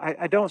 but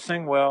I don't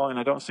sing well, and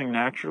I don't sing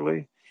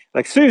naturally.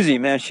 Like Susie,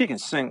 man, she can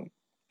sing.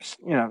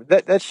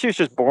 That she was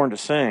just born to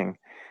sing.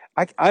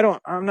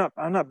 I'm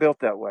not built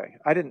that way.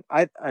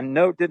 A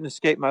note didn't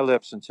escape my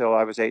lips until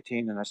I was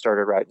 18 and I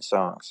started writing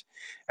songs.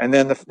 And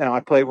then I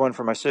played one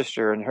for my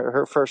sister, and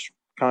her first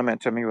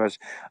comment to me was,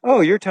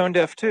 "Oh, you're tone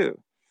deaf too."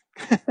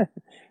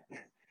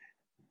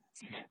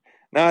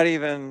 Not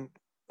even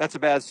that's a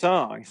bad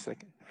song. It's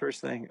like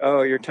first thing,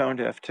 "Oh, you're tone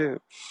deaf too."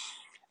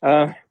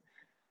 I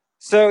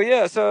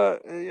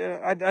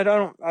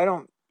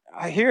don't.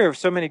 I hear of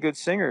so many good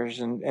singers,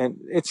 and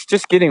it's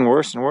just getting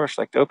worse and worse.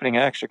 Like the opening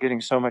acts are getting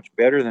so much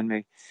better than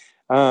me.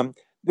 The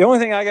only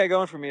thing I got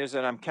going for me is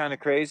that I'm kind of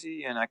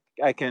crazy, and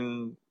I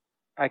can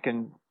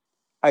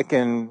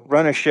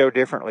run a show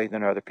differently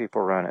than other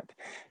people run it.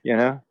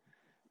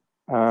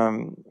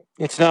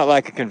 It's not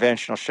like a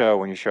conventional show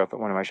when you show up at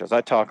one of my shows.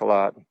 I talk a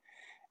lot,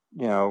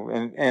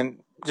 and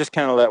just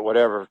kind of let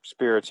whatever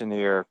spirits in the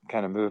air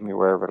kind of move me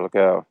wherever it'll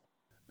go.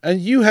 And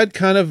you had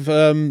kind of,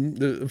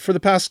 for the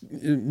past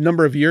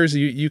number of years,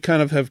 you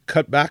kind of have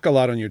cut back a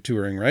lot on your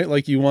touring, right?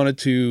 Like you wanted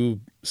to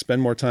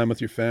spend more time with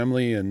your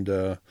family and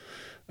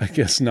I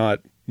guess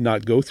not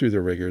go through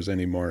the rigors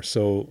anymore.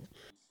 So,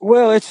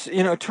 Well, it's,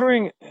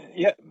 touring.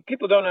 Yeah,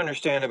 people don't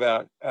understand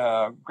about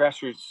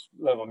grassroots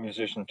level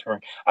musician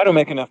touring. I don't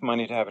make enough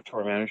money to have a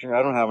tour manager.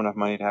 I don't have enough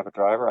money to have a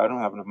driver. I don't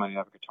have enough money to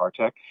have a guitar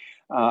tech.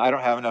 I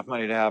don't have enough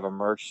money to have a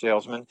merch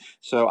salesman.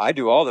 So I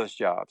do all those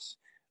jobs.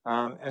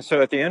 And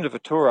so at the end of a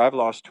tour, I've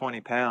lost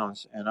 20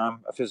 pounds and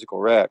I'm a physical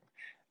wreck.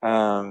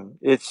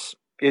 It's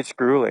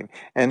grueling.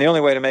 And the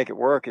only way to make it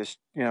work is,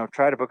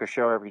 try to book a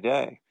show every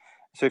day.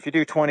 So if you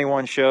do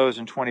 21 shows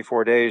in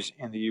 24 days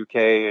in the UK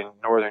and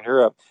Northern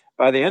Europe,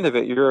 by the end of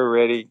it, you're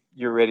ready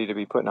to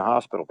be put in a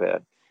hospital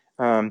bed.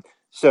 And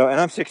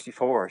I'm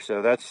 64,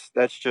 so that's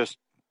just,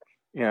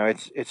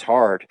 it's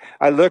hard.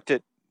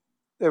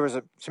 There was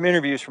some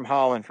interviews from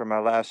Holland from my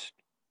last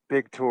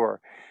big tour,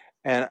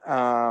 and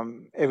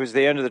it was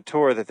the end of the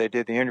tour that they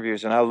did the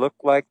interviews, and I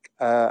looked like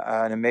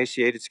an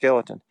emaciated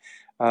skeleton,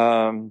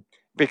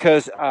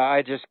 because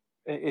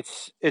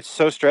it's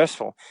so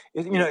stressful.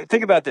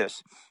 Think about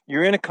this: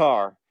 you're in a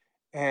car,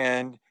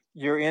 and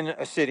you're in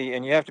a city,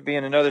 and you have to be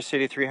in another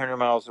city 300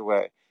 miles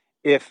away.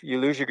 If you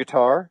lose your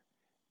guitar,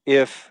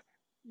 if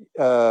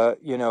you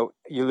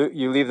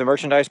leave the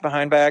merchandise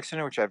behind by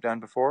accident, which I've done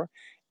before.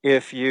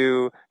 If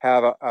you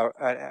have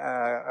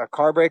a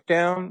car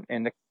breakdown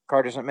and the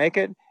car doesn't make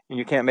it, and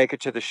you can't make it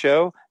to the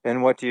show,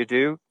 then what do you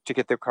do? To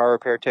get the car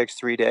repaired takes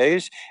 3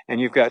 days, and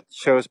you've got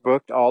shows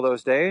booked all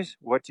those days.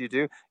 What do you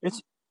do?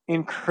 It's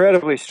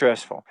incredibly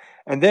stressful.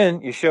 And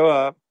then you show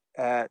up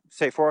at,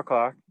 say, 4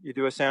 o'clock. You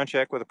do a sound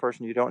check with a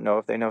person you don't know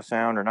if they know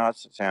sound or not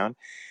sound,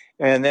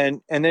 and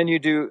then you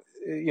do,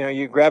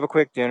 you grab a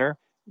quick dinner.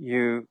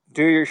 You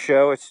do your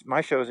show.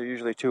 My shows are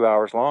usually 2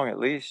 hours long at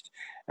least.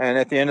 And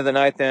at the end of the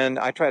night, then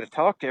I try to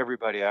talk to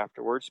everybody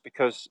afterwards,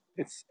 because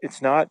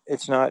it's not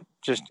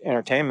just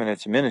entertainment;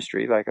 it's a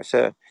ministry, like I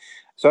said.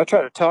 So I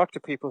try to talk to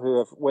people who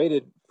have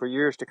waited for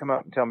years to come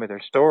up and tell me their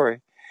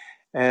story,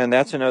 and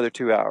that's another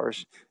 2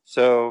 hours.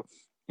 So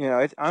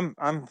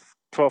I'm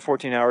 12,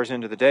 14 hours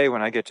into the day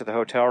when I get to the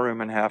hotel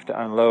room and have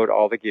to unload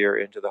all the gear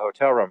into the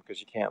hotel room because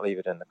you can't leave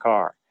it in the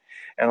car.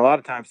 And a lot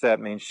of times that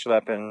means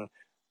schlepping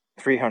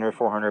 300,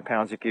 400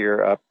 pounds of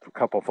gear up a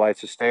couple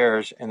flights of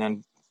stairs and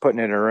then putting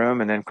it in a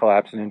room and then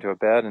collapsing into a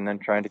bed and then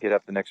trying to get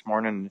up the next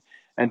morning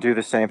and do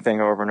the same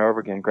thing over and over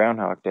again,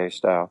 Groundhog Day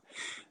style.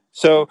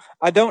 So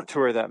I don't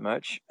tour that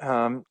much.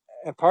 And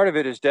part of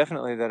it is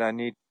definitely that I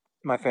need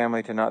my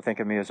family to not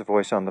think of me as a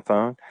voice on the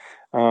phone.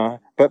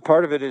 But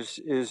part of it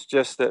is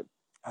just that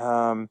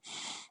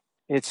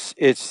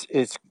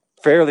it's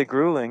fairly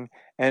grueling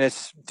and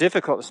it's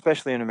difficult,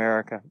 especially in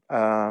America.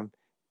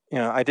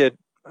 I did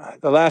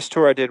the last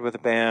tour I did with a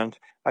band.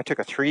 I took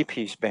a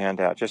 3-piece band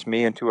out, just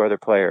me and 2 other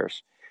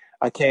players.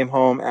 I came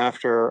home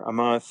after a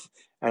month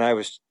and I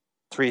was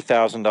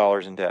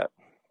 $3,000 in debt.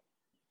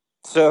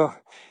 So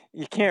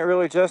you can't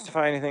really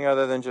justify anything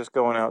other than just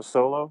going out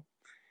solo.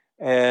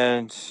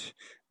 And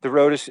the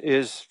road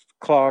is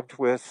clogged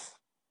with,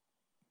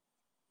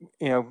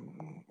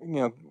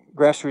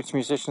 grassroots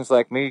musicians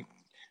like me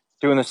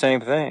doing the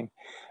same thing.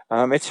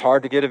 It's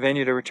hard to get a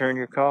venue to return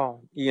your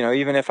call.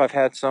 Even if I've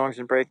had songs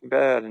in Breaking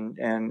Bad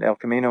and El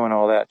Camino and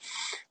all that,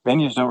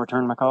 venues don't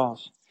return my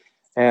calls.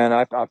 And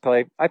I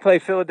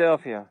played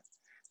Philadelphia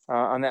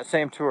on that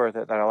same tour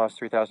that I lost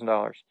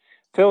 $3,000.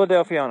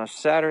 Philadelphia on a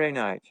Saturday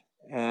night,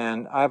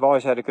 and I've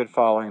always had a good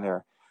following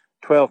there.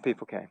 12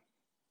 people came,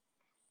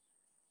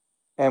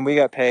 and we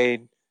got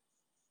paid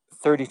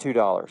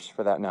 $32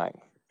 for that night.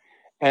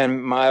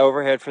 And my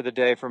overhead for the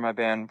day for my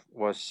band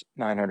was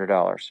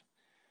 $900.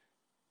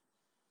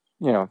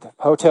 The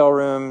hotel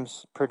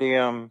rooms, per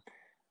diem,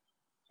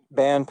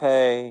 band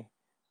pay,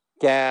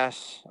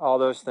 gas, all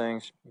those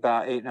things,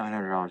 about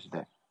 $900 a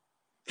day.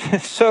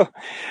 So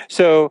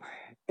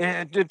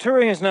the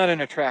touring is not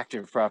an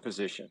attractive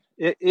proposition.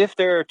 If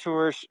there are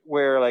tours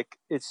where like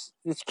it's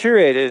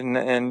curated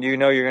and you're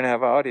going to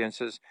have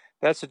audiences,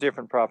 that's a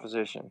different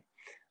proposition.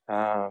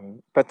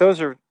 But those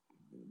are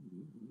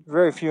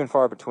very few and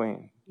far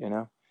between.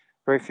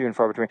 Very few and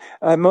far between.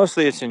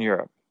 Mostly it's in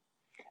Europe.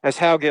 As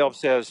Hal Gelb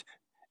says,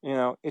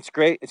 it's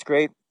great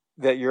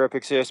that Europe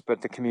exists,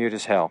 but the commute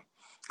is hell.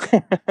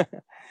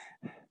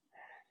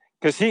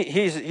 Because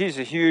he's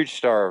a huge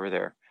star over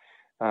there.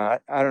 I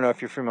don't know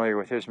if you're familiar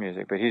with his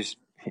music, but he's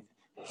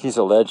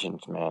a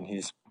legend, man.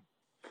 He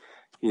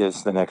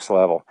is the next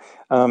level.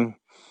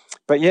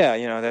 But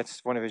yeah,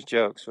 that's one of his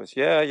jokes was,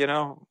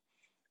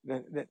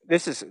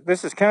 this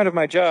is kind of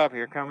my job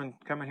here, coming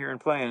here and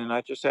playing, and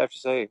I just have to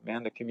say,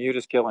 man, the commute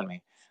is killing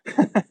me.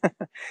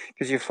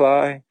 Because you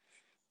fly,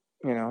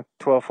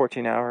 12,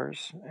 14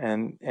 hours,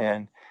 and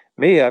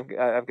me,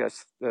 I've got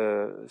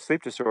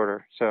sleep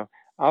disorder, so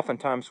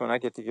oftentimes when I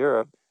get to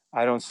Europe,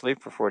 I don't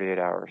sleep for 48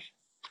 hours,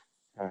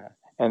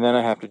 and then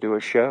I have to do a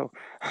show.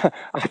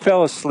 I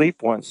fell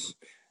asleep once.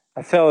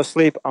 I fell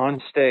asleep on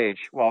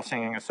stage while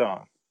singing a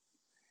song.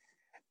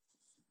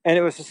 And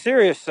it was a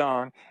serious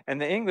song,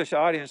 and the English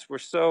audience were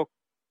so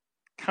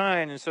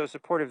kind and so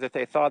supportive that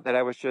they thought that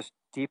I was just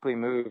deeply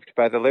moved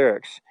by the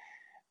lyrics.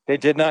 They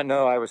did not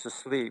know I was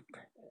asleep.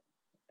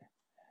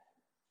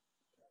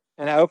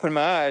 And I opened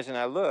my eyes and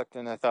I looked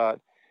and I thought,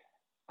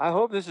 I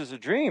hope this is a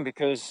dream,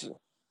 because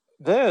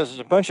there's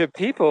a bunch of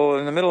people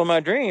in the middle of my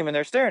dream and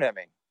they're staring at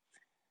me.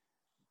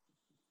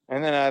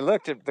 And then I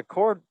looked at the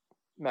chord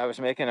I was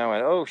making. I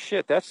went, oh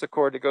shit, that's the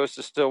chord that goes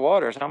to Still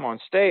Waters. I'm on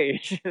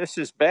stage. This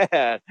is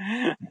bad.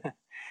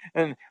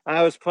 And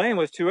I was playing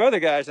with two other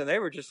guys and they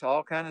were just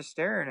all kind of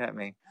staring at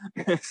me.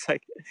 It's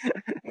like,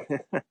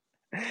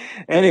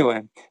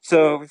 anyway,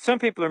 so some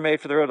people are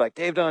made for the road, like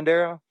Dave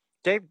Dondero.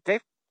 Dave,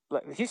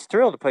 he's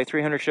thrilled to play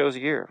 300 shows a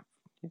year.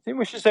 He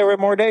wishes there were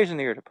more days in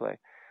the year to play.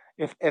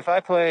 If I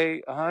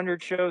play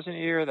 100 shows in a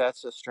year,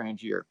 that's a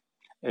strange year.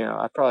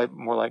 I probably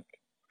more like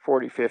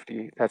 40,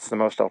 50. That's the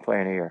most I'll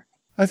play in a year.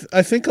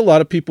 I think a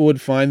lot of people would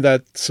find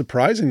that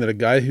surprising, that a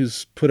guy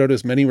who's put out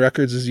as many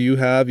records as you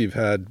have, you've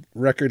had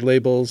record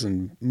labels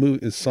and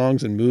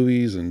songs and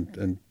movies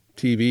and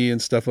TV and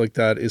stuff like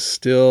that, is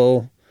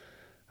still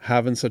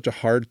having such a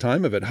hard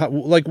time of it.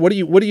 What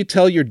do you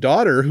tell your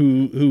daughter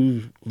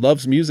who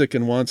loves music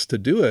and wants to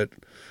do it?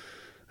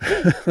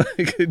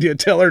 Do you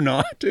tell her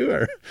not to?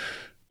 Or?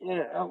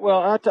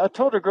 Well, I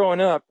told her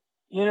growing up,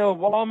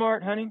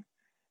 Walmart, honey?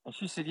 And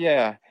she said,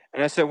 yeah.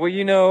 And I said,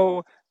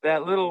 well,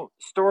 that little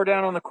store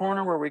down on the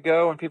corner where we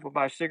go and people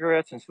buy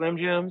cigarettes and Slim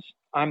Jims?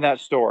 I'm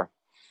that store.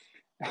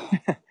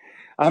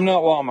 I'm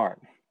not Walmart.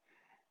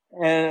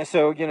 And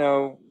so,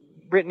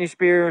 Britney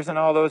Spears and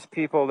all those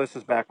people, this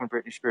is back when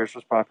Britney Spears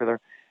was popular,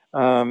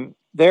 they're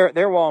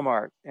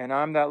Walmart. And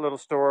I'm that little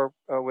store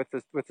with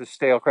the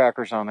stale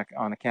crackers on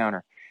the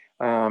counter.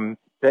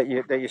 That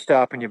you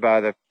stop and you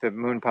buy the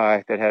moon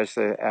pie that has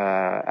the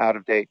out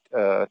of date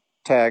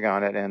tag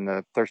on it and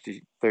the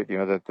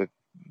the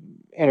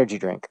energy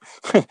drink.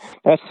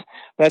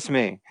 That's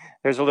me.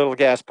 There's a little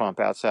gas pump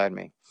outside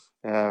me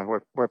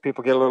where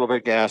people get a little bit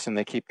of gas and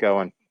they keep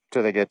going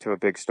till they get to a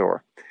big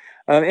store.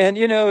 And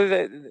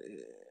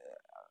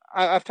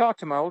I've talked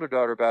to my older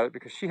daughter about it,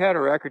 because she had a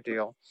record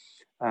deal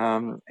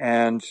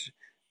and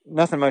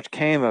nothing much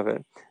came of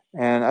it.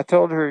 And I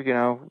told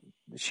her,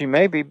 she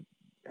may be,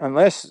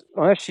 unless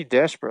she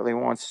desperately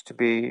wants to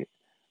be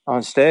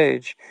on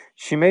stage,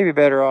 she may be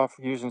better off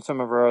using some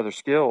of her other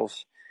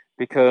skills,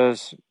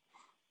 because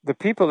the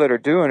people that are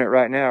doing it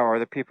right now are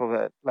the people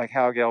that, like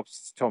Hal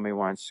Gelbs told me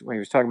once when he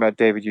was talking about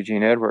David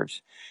Eugene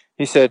Edwards.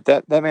 He said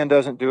that man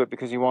doesn't do it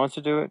because he wants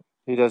to do it.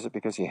 He does it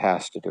because he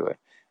has to do it.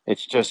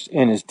 It's just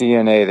in his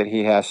DNA that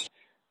he has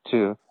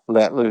to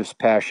let loose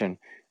passion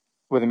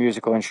with a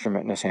musical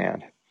instrument in his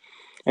hand.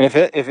 And if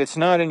it's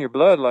not in your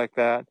blood like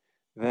that,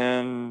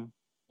 then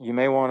you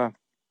may want to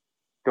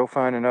go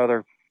find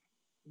another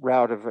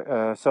route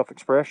of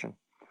self-expression,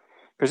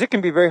 because it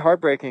can be very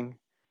heartbreaking.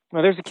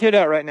 Well, there's a kid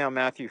out right now,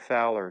 Matthew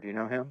Fowler. Do you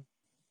know him?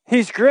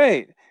 He's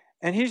great.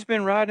 And he's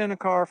been riding a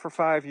car for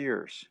 5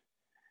 years.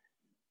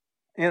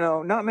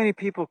 Not many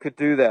people could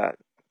do that.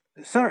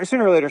 Sooner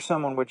or later,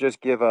 someone would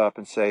just give up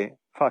and say,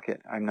 fuck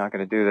it, I'm not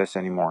going to do this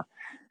anymore.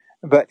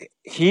 But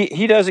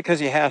he does it because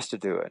he has to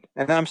do it.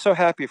 And I'm so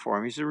happy for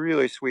him. He's a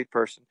really sweet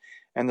person.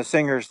 And the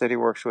singers that he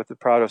works with, the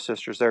Prado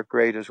sisters, they're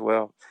great as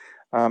well.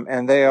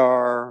 And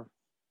they're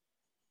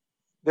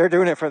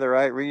doing it for the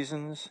right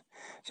reasons.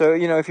 So,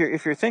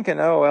 if you're thinking,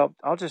 oh, well,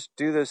 I'll just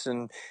do this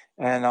and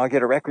I'll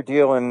get a record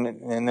deal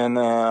and then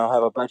I'll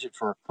have a budget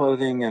for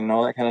clothing and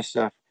all that kind of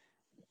stuff.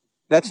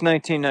 That's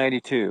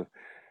 1992.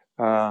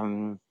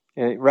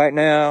 Right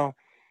now,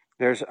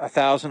 there's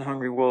 1,000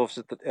 hungry wolves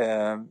at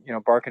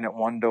barking at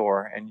one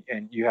door,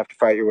 and you have to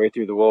fight your way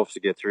through the wolves to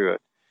get through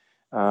it.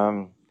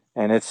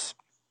 And it's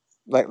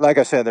like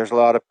I said, there's a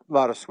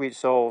lot of sweet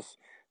souls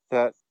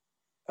that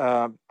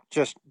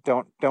just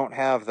don't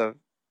have the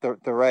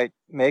right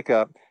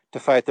makeup to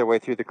fight their way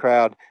through the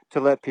crowd to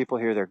let people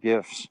hear their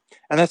gifts,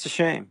 and that's a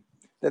shame.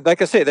 Like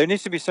I say, there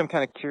needs to be some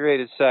kind of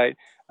curated site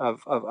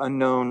of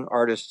unknown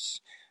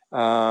artists,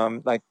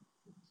 like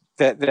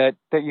that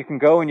you can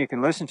go and you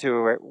can listen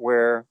to,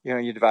 where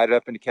you divide it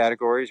up into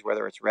categories,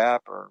 whether it's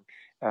rap or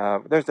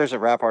there's a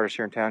rap artist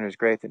here in town who's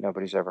great that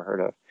nobody's ever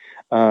heard of.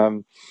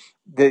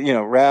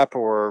 Rap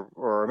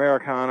or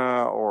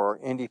Americana or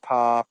indie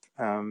pop.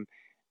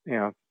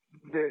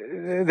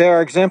 There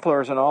are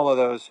exemplars in all of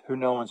those who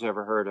no one's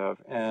ever heard of,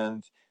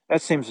 and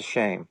that seems a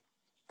shame.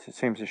 It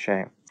seems a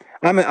shame.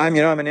 I'm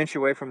an inch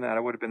away from that. I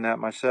would have been that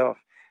myself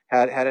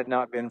had it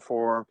not been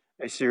for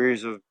a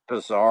series of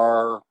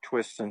bizarre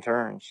twists and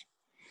turns,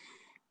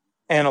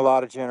 and a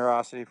lot of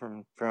generosity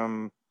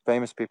from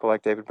famous people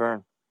like David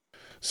Byrne.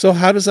 So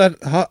how does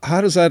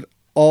that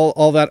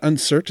all that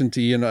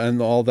uncertainty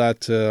and all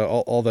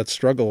that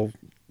struggle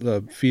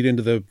feed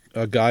into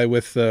a guy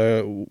with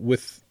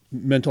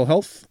mental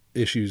health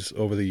issues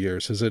over the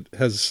years?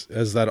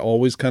 Has that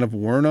always kind of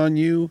worn on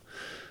you?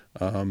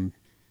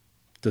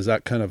 Does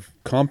that kind of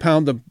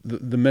compound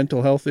the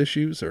mental health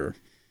issues, or?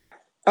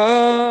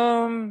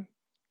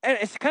 And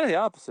it's kind of the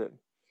opposite.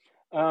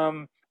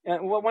 And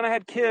when I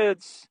had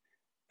kids,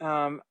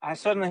 I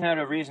suddenly had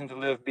a reason to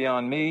live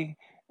beyond me.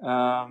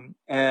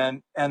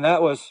 And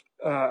that was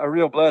a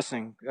real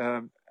blessing.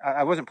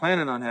 I wasn't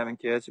planning on having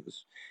kids. It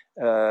was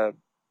a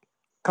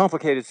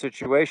complicated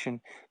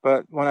situation.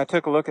 But when I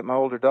took a look at my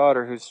older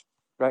daughter, who's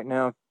right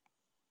now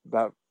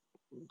about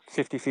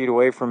 50 feet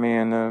away from me,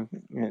 and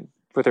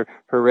with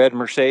her red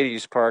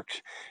Mercedes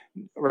parked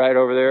right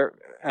over there,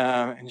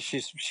 and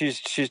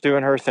she's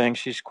doing her thing.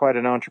 She's quite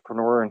an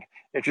entrepreneur and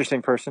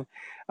interesting person.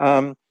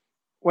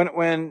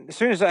 When as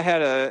soon as I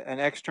had an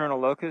external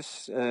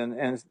locus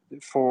and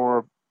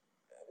for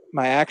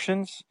my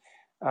actions,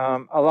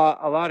 a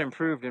lot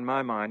improved in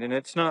my mind. And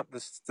it's not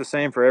the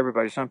same for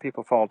everybody. Some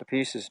people fall to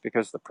pieces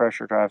because the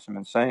pressure drives them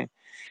insane,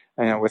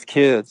 with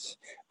kids.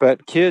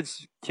 But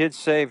kids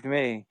saved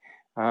me,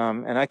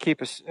 and I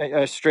keep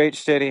a straight,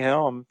 steady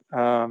helm,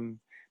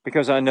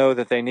 because I know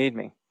that they need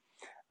me.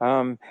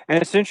 And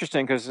it's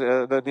interesting because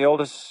the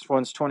oldest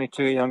one's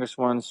 22, youngest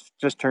one's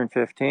just turned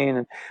 15,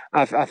 and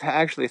I've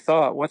actually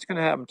thought, what's going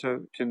to happen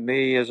to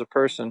me as a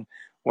person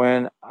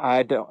when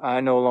I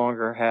no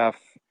longer have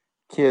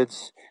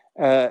kids,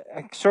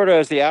 sort of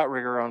as the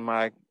outrigger on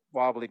my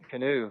wobbly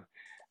canoe.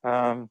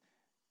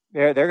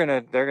 They're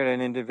gonna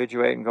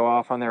individuate and go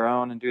off on their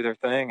own and do their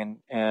thing,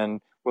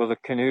 and will the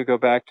canoe go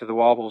back to the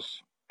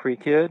wobbles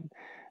pre-kid?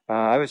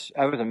 I was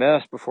a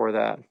mess before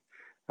that.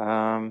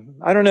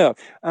 I don't know.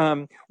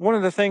 One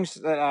of the things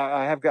that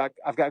I've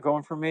got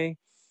going for me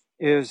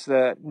is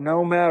that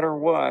no matter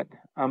what,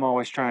 I'm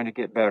always trying to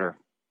get better.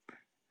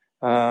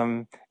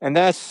 And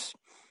that's,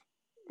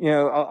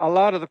 a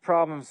lot of the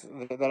problems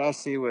that I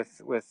see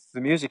with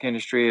the music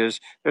industry is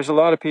there's a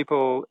lot of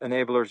people,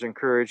 enablers,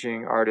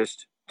 encouraging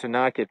artists to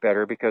not get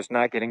better because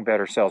not getting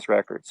better sells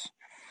records.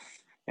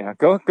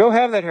 Go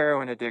have that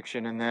heroin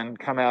addiction and then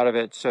come out of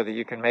it so that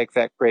you can make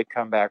that great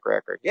comeback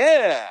record.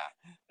 Yeah,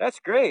 that's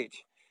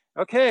great.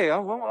 Okay,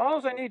 well,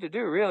 all I need to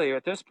do really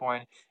at this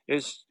point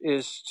is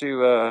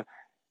to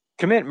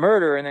commit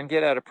murder and then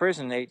get out of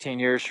prison 18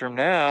 years from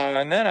now,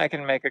 and then I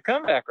can make a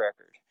comeback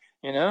record.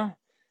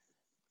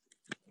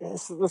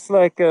 It's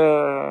like,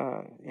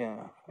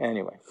 yeah.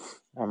 Anyway,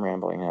 I'm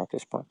rambling now at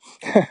this point.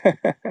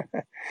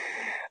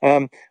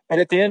 But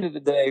at the end of the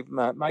day,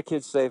 my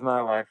kids saved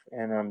my life,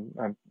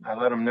 and I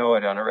let them know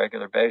it on a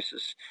regular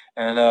basis.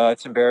 And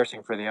it's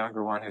embarrassing for the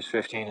younger one who's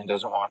 15 and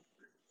doesn't want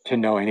to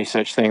know any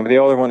such thing. But the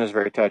older one is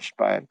very touched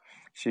by it.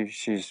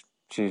 She's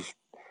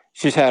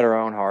had her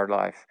own hard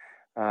life,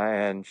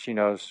 and she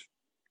knows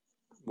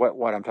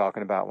what I'm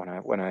talking about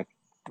when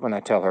I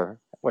tell her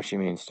what she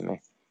means to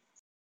me.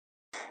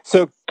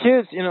 So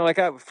kids,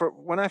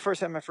 when I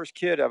first had my first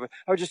kid, I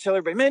would just tell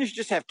everybody, man, you should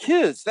just have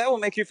kids. That will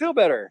make you feel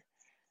better.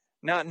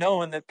 Not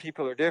knowing that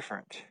people are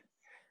different.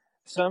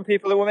 Some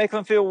people, it will make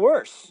them feel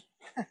worse.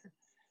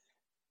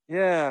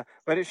 Yeah,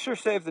 but it sure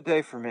saved the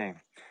day for me.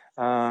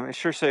 It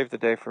sure saved the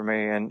day for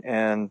me,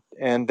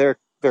 and they're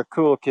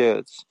cool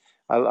kids.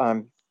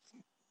 I'm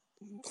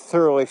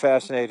thoroughly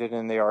fascinated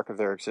in the arc of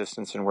their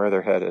existence and where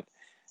they're headed.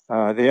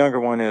 The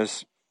younger one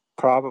is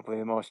probably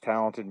the most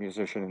talented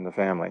musician in the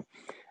family.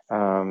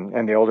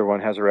 And the older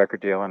one has a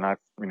record deal, and I,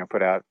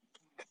 put out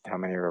how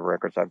many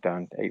records I've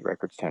done, 8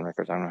 records, 10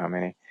 records, I don't know how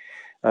many.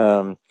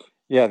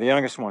 Yeah, the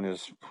youngest one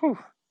is,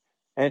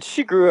 and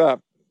she grew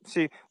up.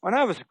 See, when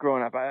I was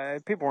growing up,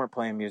 people weren't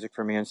playing music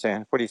for me and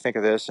saying, what do you think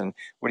of this? And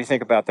what do you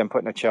think about them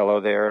putting a cello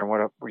there? And what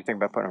do you think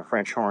about putting a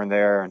French horn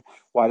there? And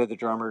why did the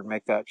drummer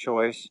make that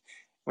choice?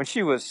 When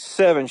she was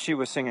 7, she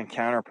was singing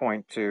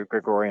counterpoint to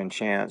Gregorian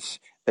chants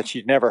that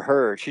she'd never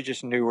heard. She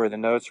just knew where the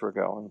notes were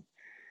going.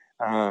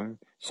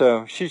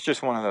 So she's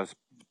just one of those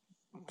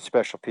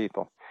special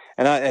people.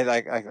 And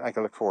I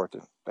can look forward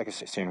to, like I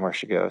say, seeing where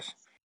she goes.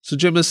 So,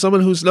 Jim, as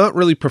someone who's not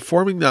really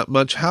performing that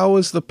much, how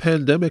has the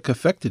pandemic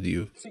affected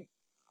you? See,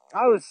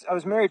 I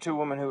was married to a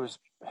woman who was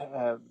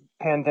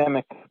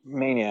pandemic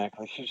maniac.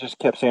 She just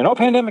kept saying, "Oh,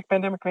 pandemic,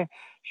 pandemic, pandemic."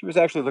 She was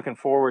actually looking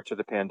forward to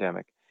the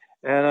pandemic,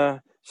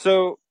 and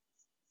so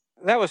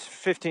that was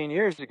 15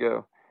 years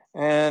ago.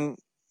 And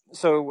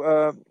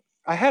so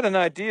I had an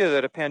idea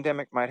that a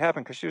pandemic might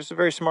happen because she was a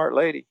very smart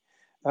lady,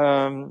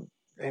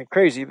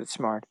 crazy but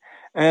smart.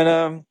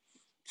 And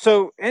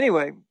so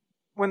anyway,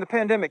 when the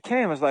pandemic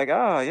came, I was like,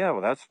 oh, yeah,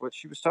 well, that's what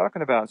she was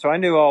talking about. So I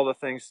knew all the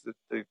things that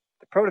the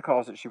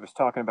protocols that she was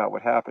talking about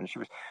would happen. She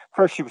was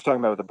talking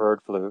about the bird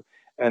flu,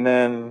 and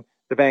then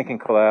the banking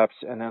collapse,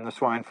 and then the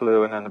swine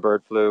flu, and then the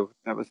bird flu.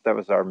 That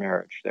was our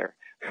marriage there.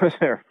 We were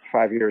there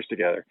 5 years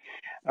together.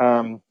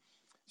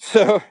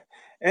 So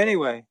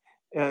anyway,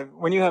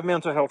 when you have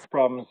mental health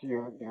problems,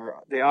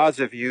 the odds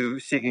of you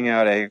seeking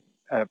out a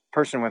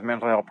person with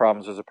mental health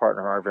problems as a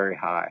partner are very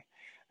high,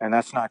 and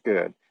that's not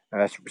good. And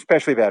that's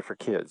especially bad for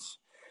kids.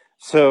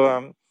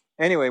 So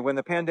anyway, when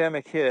the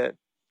pandemic hit,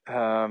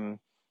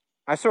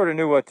 I sort of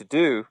knew what to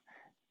do,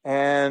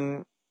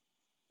 and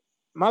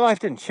my life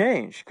didn't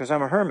change because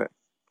I'm a hermit.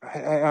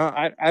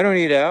 I don't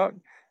eat out.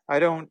 I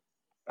don't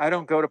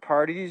go to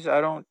parties. I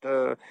don't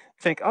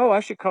think, oh, I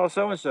should call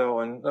so-and-so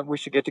and we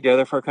should get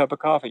together for a cup of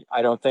coffee.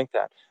 I don't think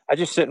that. I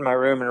just sit in my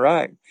room and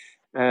write.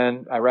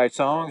 And I write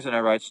songs and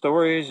I write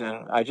stories,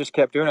 and I just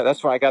kept doing it.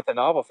 That's why I got the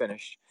novel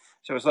finished.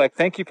 So it was like,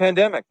 thank you,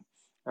 pandemic.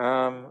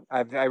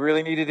 I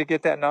really needed to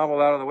get that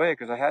novel out of the way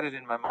because I had it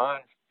in my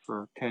mind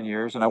for 10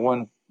 years, and I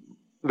won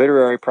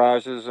literary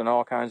prizes and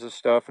all kinds of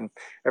stuff, and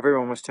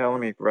everyone was telling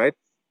me, write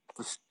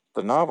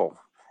the novel.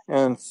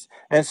 And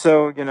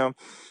so,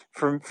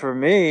 for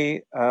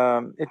me,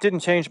 it didn't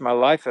change my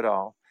life at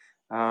all.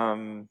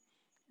 I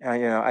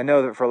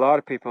know that for a lot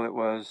of people it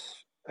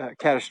was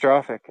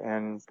catastrophic,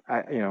 and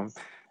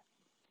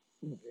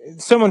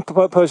someone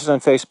posted on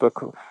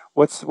Facebook,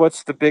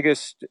 what's the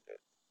biggest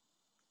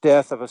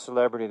death of a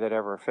celebrity that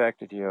ever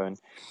affected you? And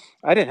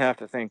I didn't have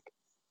to think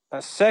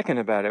a second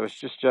about it. It was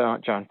just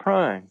John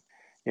Prine.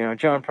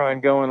 John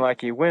Prine going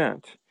like he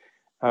went.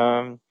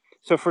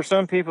 So for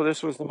some people,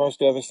 this was the most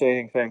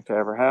devastating thing to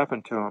ever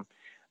happen to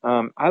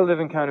them. I live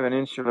in kind of an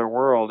insular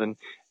world,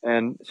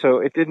 and so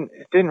it didn't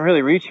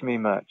really reach me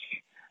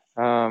much.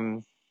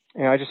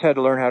 I just had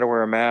to learn how to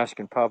wear a mask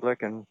in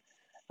public, and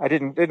I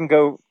didn't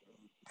go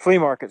flea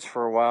markets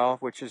for a while,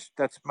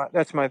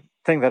 that's my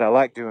thing that I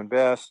like doing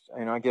best.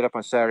 I get up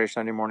on Saturday,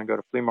 Sunday morning, go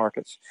to flea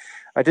markets.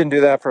 I didn't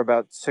do that for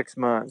about 6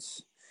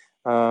 months.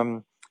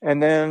 And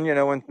then,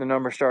 when the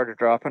numbers started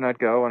dropping, I'd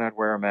go and I'd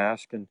wear a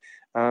mask. And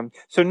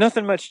so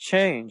nothing much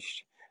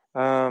changed.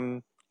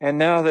 And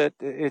now that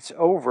it's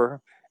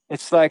over,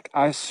 it's like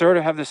I sort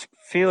of have this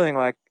feeling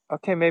like,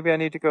 okay, maybe I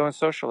need to go and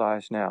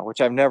socialize now, which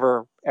I've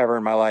never, ever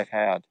in my life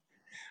had.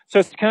 So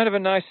it's kind of a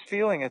nice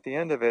feeling at the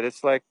end of it.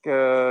 It's like,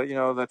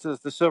 that's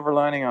the silver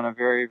lining on a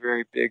very,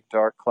 very big,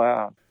 dark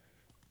cloud.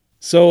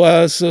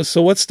 So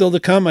what's still to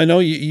come? I know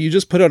you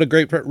just put out a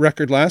great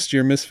record last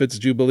year, Misfits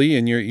Jubilee,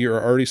 and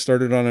you're already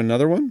started on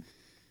another one?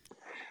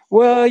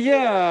 Well,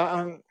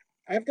 yeah.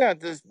 I've got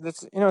this,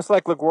 it's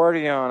like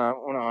LaGuardia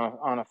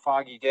on a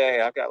foggy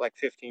day. I've got like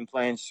 15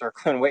 planes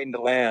circling, waiting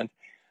to land.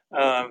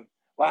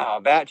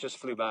 Wow, that just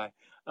flew by.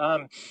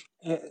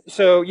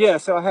 So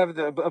I have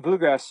a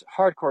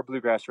hardcore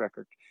bluegrass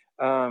record,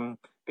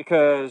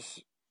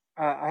 because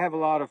I have a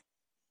lot of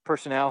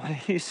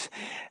personalities,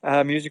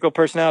 musical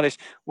personalities.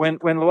 When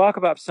La Waka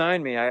Bop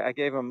signed me, I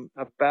gave them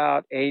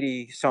about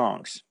 80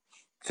 songs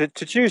to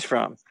choose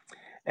from.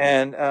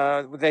 And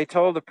they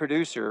told the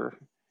producer,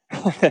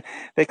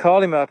 they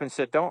called him up and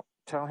said, "Don't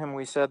tell him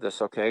we said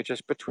this, okay?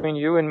 Just between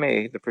you and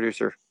me," the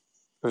producer,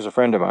 who's a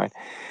friend of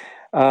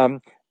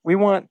mine, "we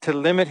want to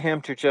limit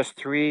him to just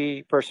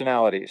 3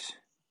 personalities."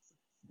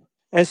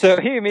 And so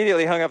he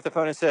immediately hung up the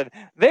phone and said,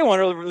 "They want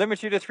to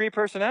limit you to 3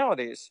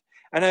 personalities."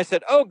 And I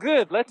said, "Oh,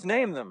 good, let's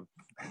name them."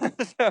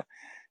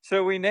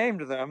 So we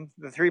named them,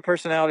 the 3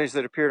 personalities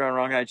that appeared on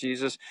Wrong Eyed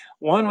Jesus.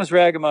 One was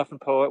Ragamuffin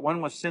Poet,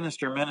 one was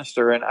Sinister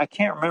Minister, and I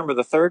can't remember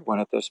the third one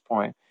at this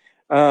point.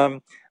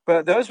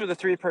 But those were the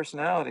 3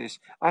 personalities.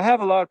 I have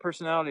a lot of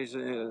personalities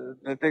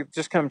that they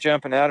just come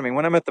jumping out of me.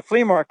 When I'm at the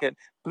flea market,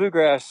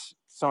 bluegrass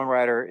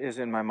songwriter is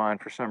in my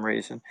mind for some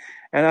reason.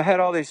 And I had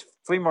all these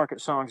flea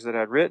market songs that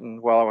I'd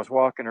written while I was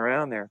walking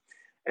around there.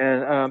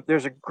 And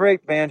there's a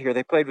great band here.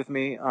 They played with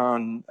me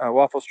on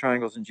Waffles,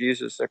 Triangles, and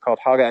Jesus. They're called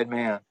Hog-Eyed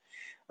Man.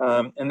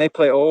 And they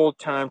play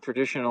old-time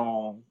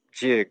traditional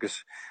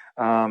jigs.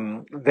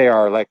 They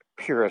are like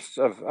purists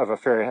of a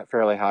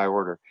fairly high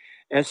order.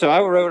 And so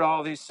I wrote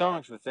all these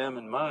songs with them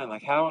in mind.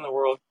 Like, how in the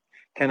world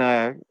can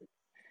I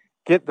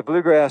get the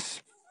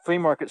bluegrass flea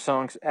market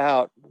songs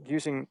out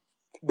using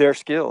their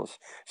skills?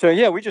 So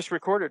yeah, we just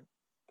recorded.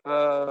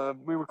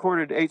 We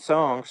recorded 8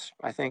 songs,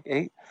 I think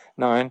 8,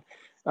 9,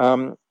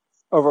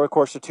 over the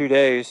course of 2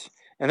 days,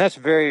 and that's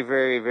very,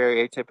 very,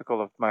 very atypical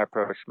of my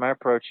approach. My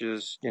approach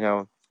is,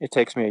 it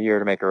takes me a year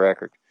to make a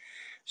record.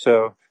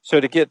 So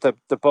to get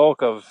the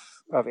bulk of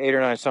 8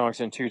 or 9 songs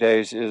in 2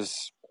 days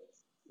is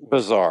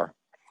bizarre.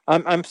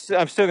 I'm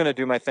still going to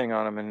do my thing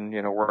on them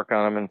and work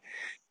on them and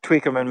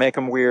tweak them and make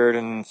them weird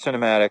and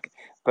cinematic,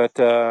 but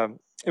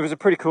it was a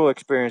pretty cool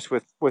experience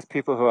with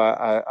people who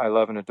I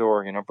love and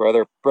adore,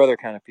 brother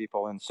kind of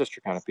people and sister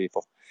kind of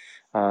people.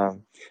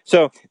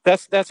 So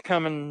that's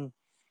coming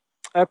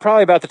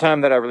probably about the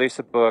time that I release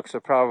the book. So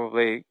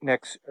probably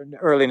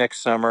early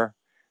next summer.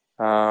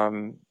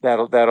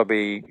 That'll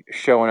be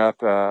showing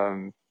up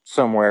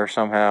somewhere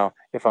somehow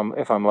if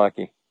I'm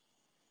lucky.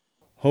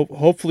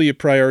 Hopefully you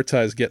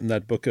prioritize getting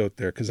that book out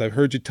there, because I've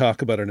heard you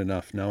talk about it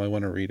enough. Now I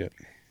want to read it.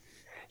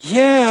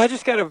 Yeah, I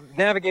just got to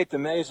navigate the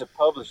maze of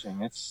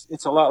publishing. It's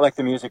a lot like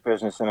the music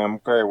business, and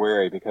I'm very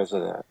wary because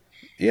of that.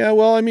 Yeah,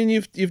 well, I mean,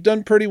 you've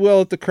done pretty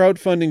well at the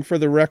crowdfunding for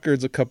the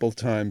records a couple of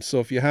times.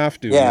 So if you have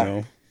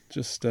to,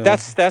 just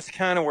that's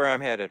kind of where I'm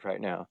headed right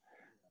now.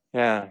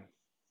 Yeah,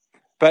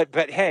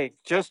 but hey,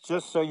 just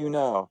so you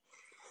know,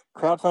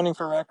 crowdfunding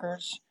for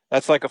records,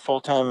 that's like a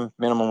full-time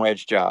minimum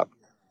wage job.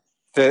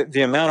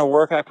 The amount of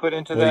work I put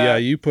into that. Yeah,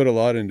 you put a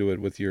lot into it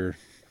with your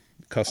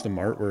custom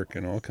artwork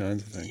and all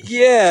kinds of things.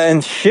 Yeah,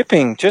 and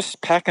shipping, just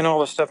packing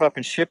all the stuff up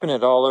and shipping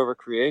it all over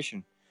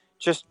creation,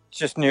 just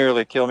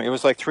nearly killed me. It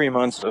was like 3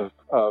 months of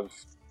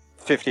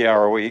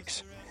 50-hour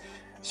weeks.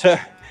 So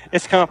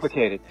it's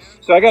complicated.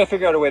 So I got to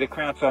figure out a way to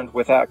crowdfund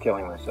without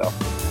killing myself.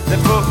 That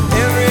for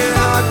every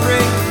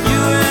heartbreak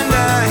you and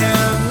I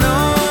have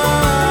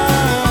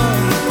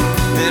known,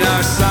 that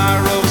our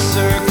sorrows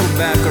circle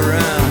back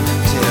around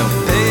to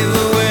help pave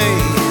the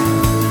way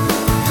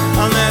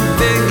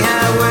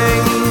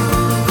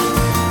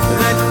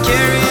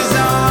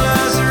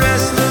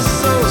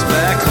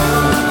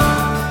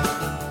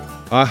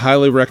I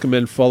highly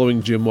recommend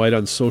following Jim White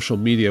on social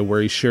media,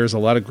 where he shares a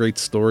lot of great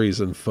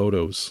stories and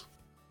photos.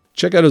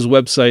 Check out his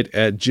website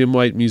at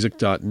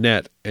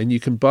jimwhitemusic.net, and you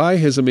can buy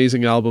his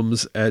amazing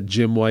albums at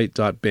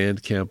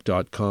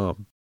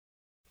jimwhite.bandcamp.com.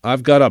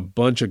 I've got a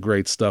bunch of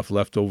great stuff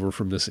left over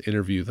from this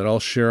interview that I'll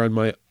share on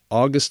my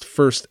August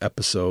 1st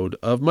episode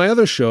of my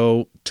other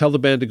show, Tell the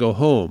Band to Go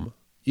Home.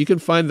 You can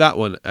find that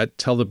one at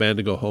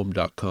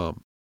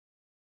tellthebandtogohome.com.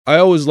 I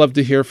always love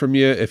to hear from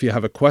you. If you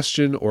have a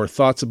question or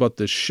thoughts about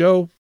this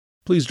show,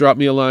 please drop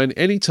me a line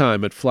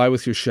anytime at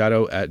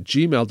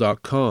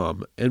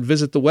flywithyourshadow@gmail.com and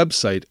visit the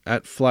website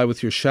at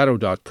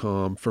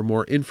flywithyourshadow.com for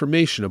more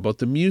information about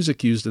the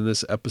music used in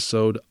this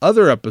episode,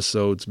 other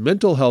episodes,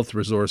 mental health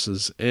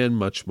resources, and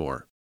much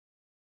more.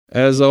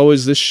 As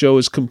always, this show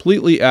is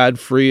completely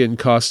ad-free and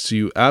costs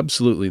you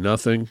absolutely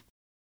nothing.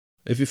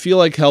 If you feel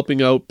like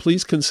helping out,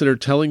 please consider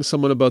telling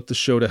someone about the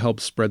show to help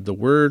spread the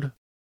word.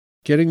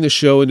 Getting the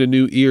show into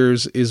new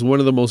ears is one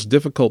of the most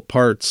difficult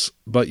parts,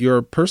 but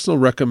your personal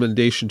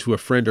recommendation to a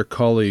friend or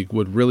colleague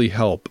would really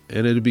help,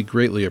 and it'd be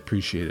greatly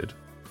appreciated.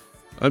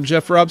 I'm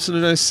Jeff Robson,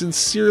 and I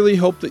sincerely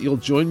hope that you'll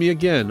join me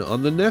again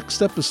on the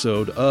next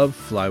episode of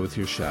Fly With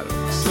Your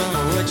Shadow.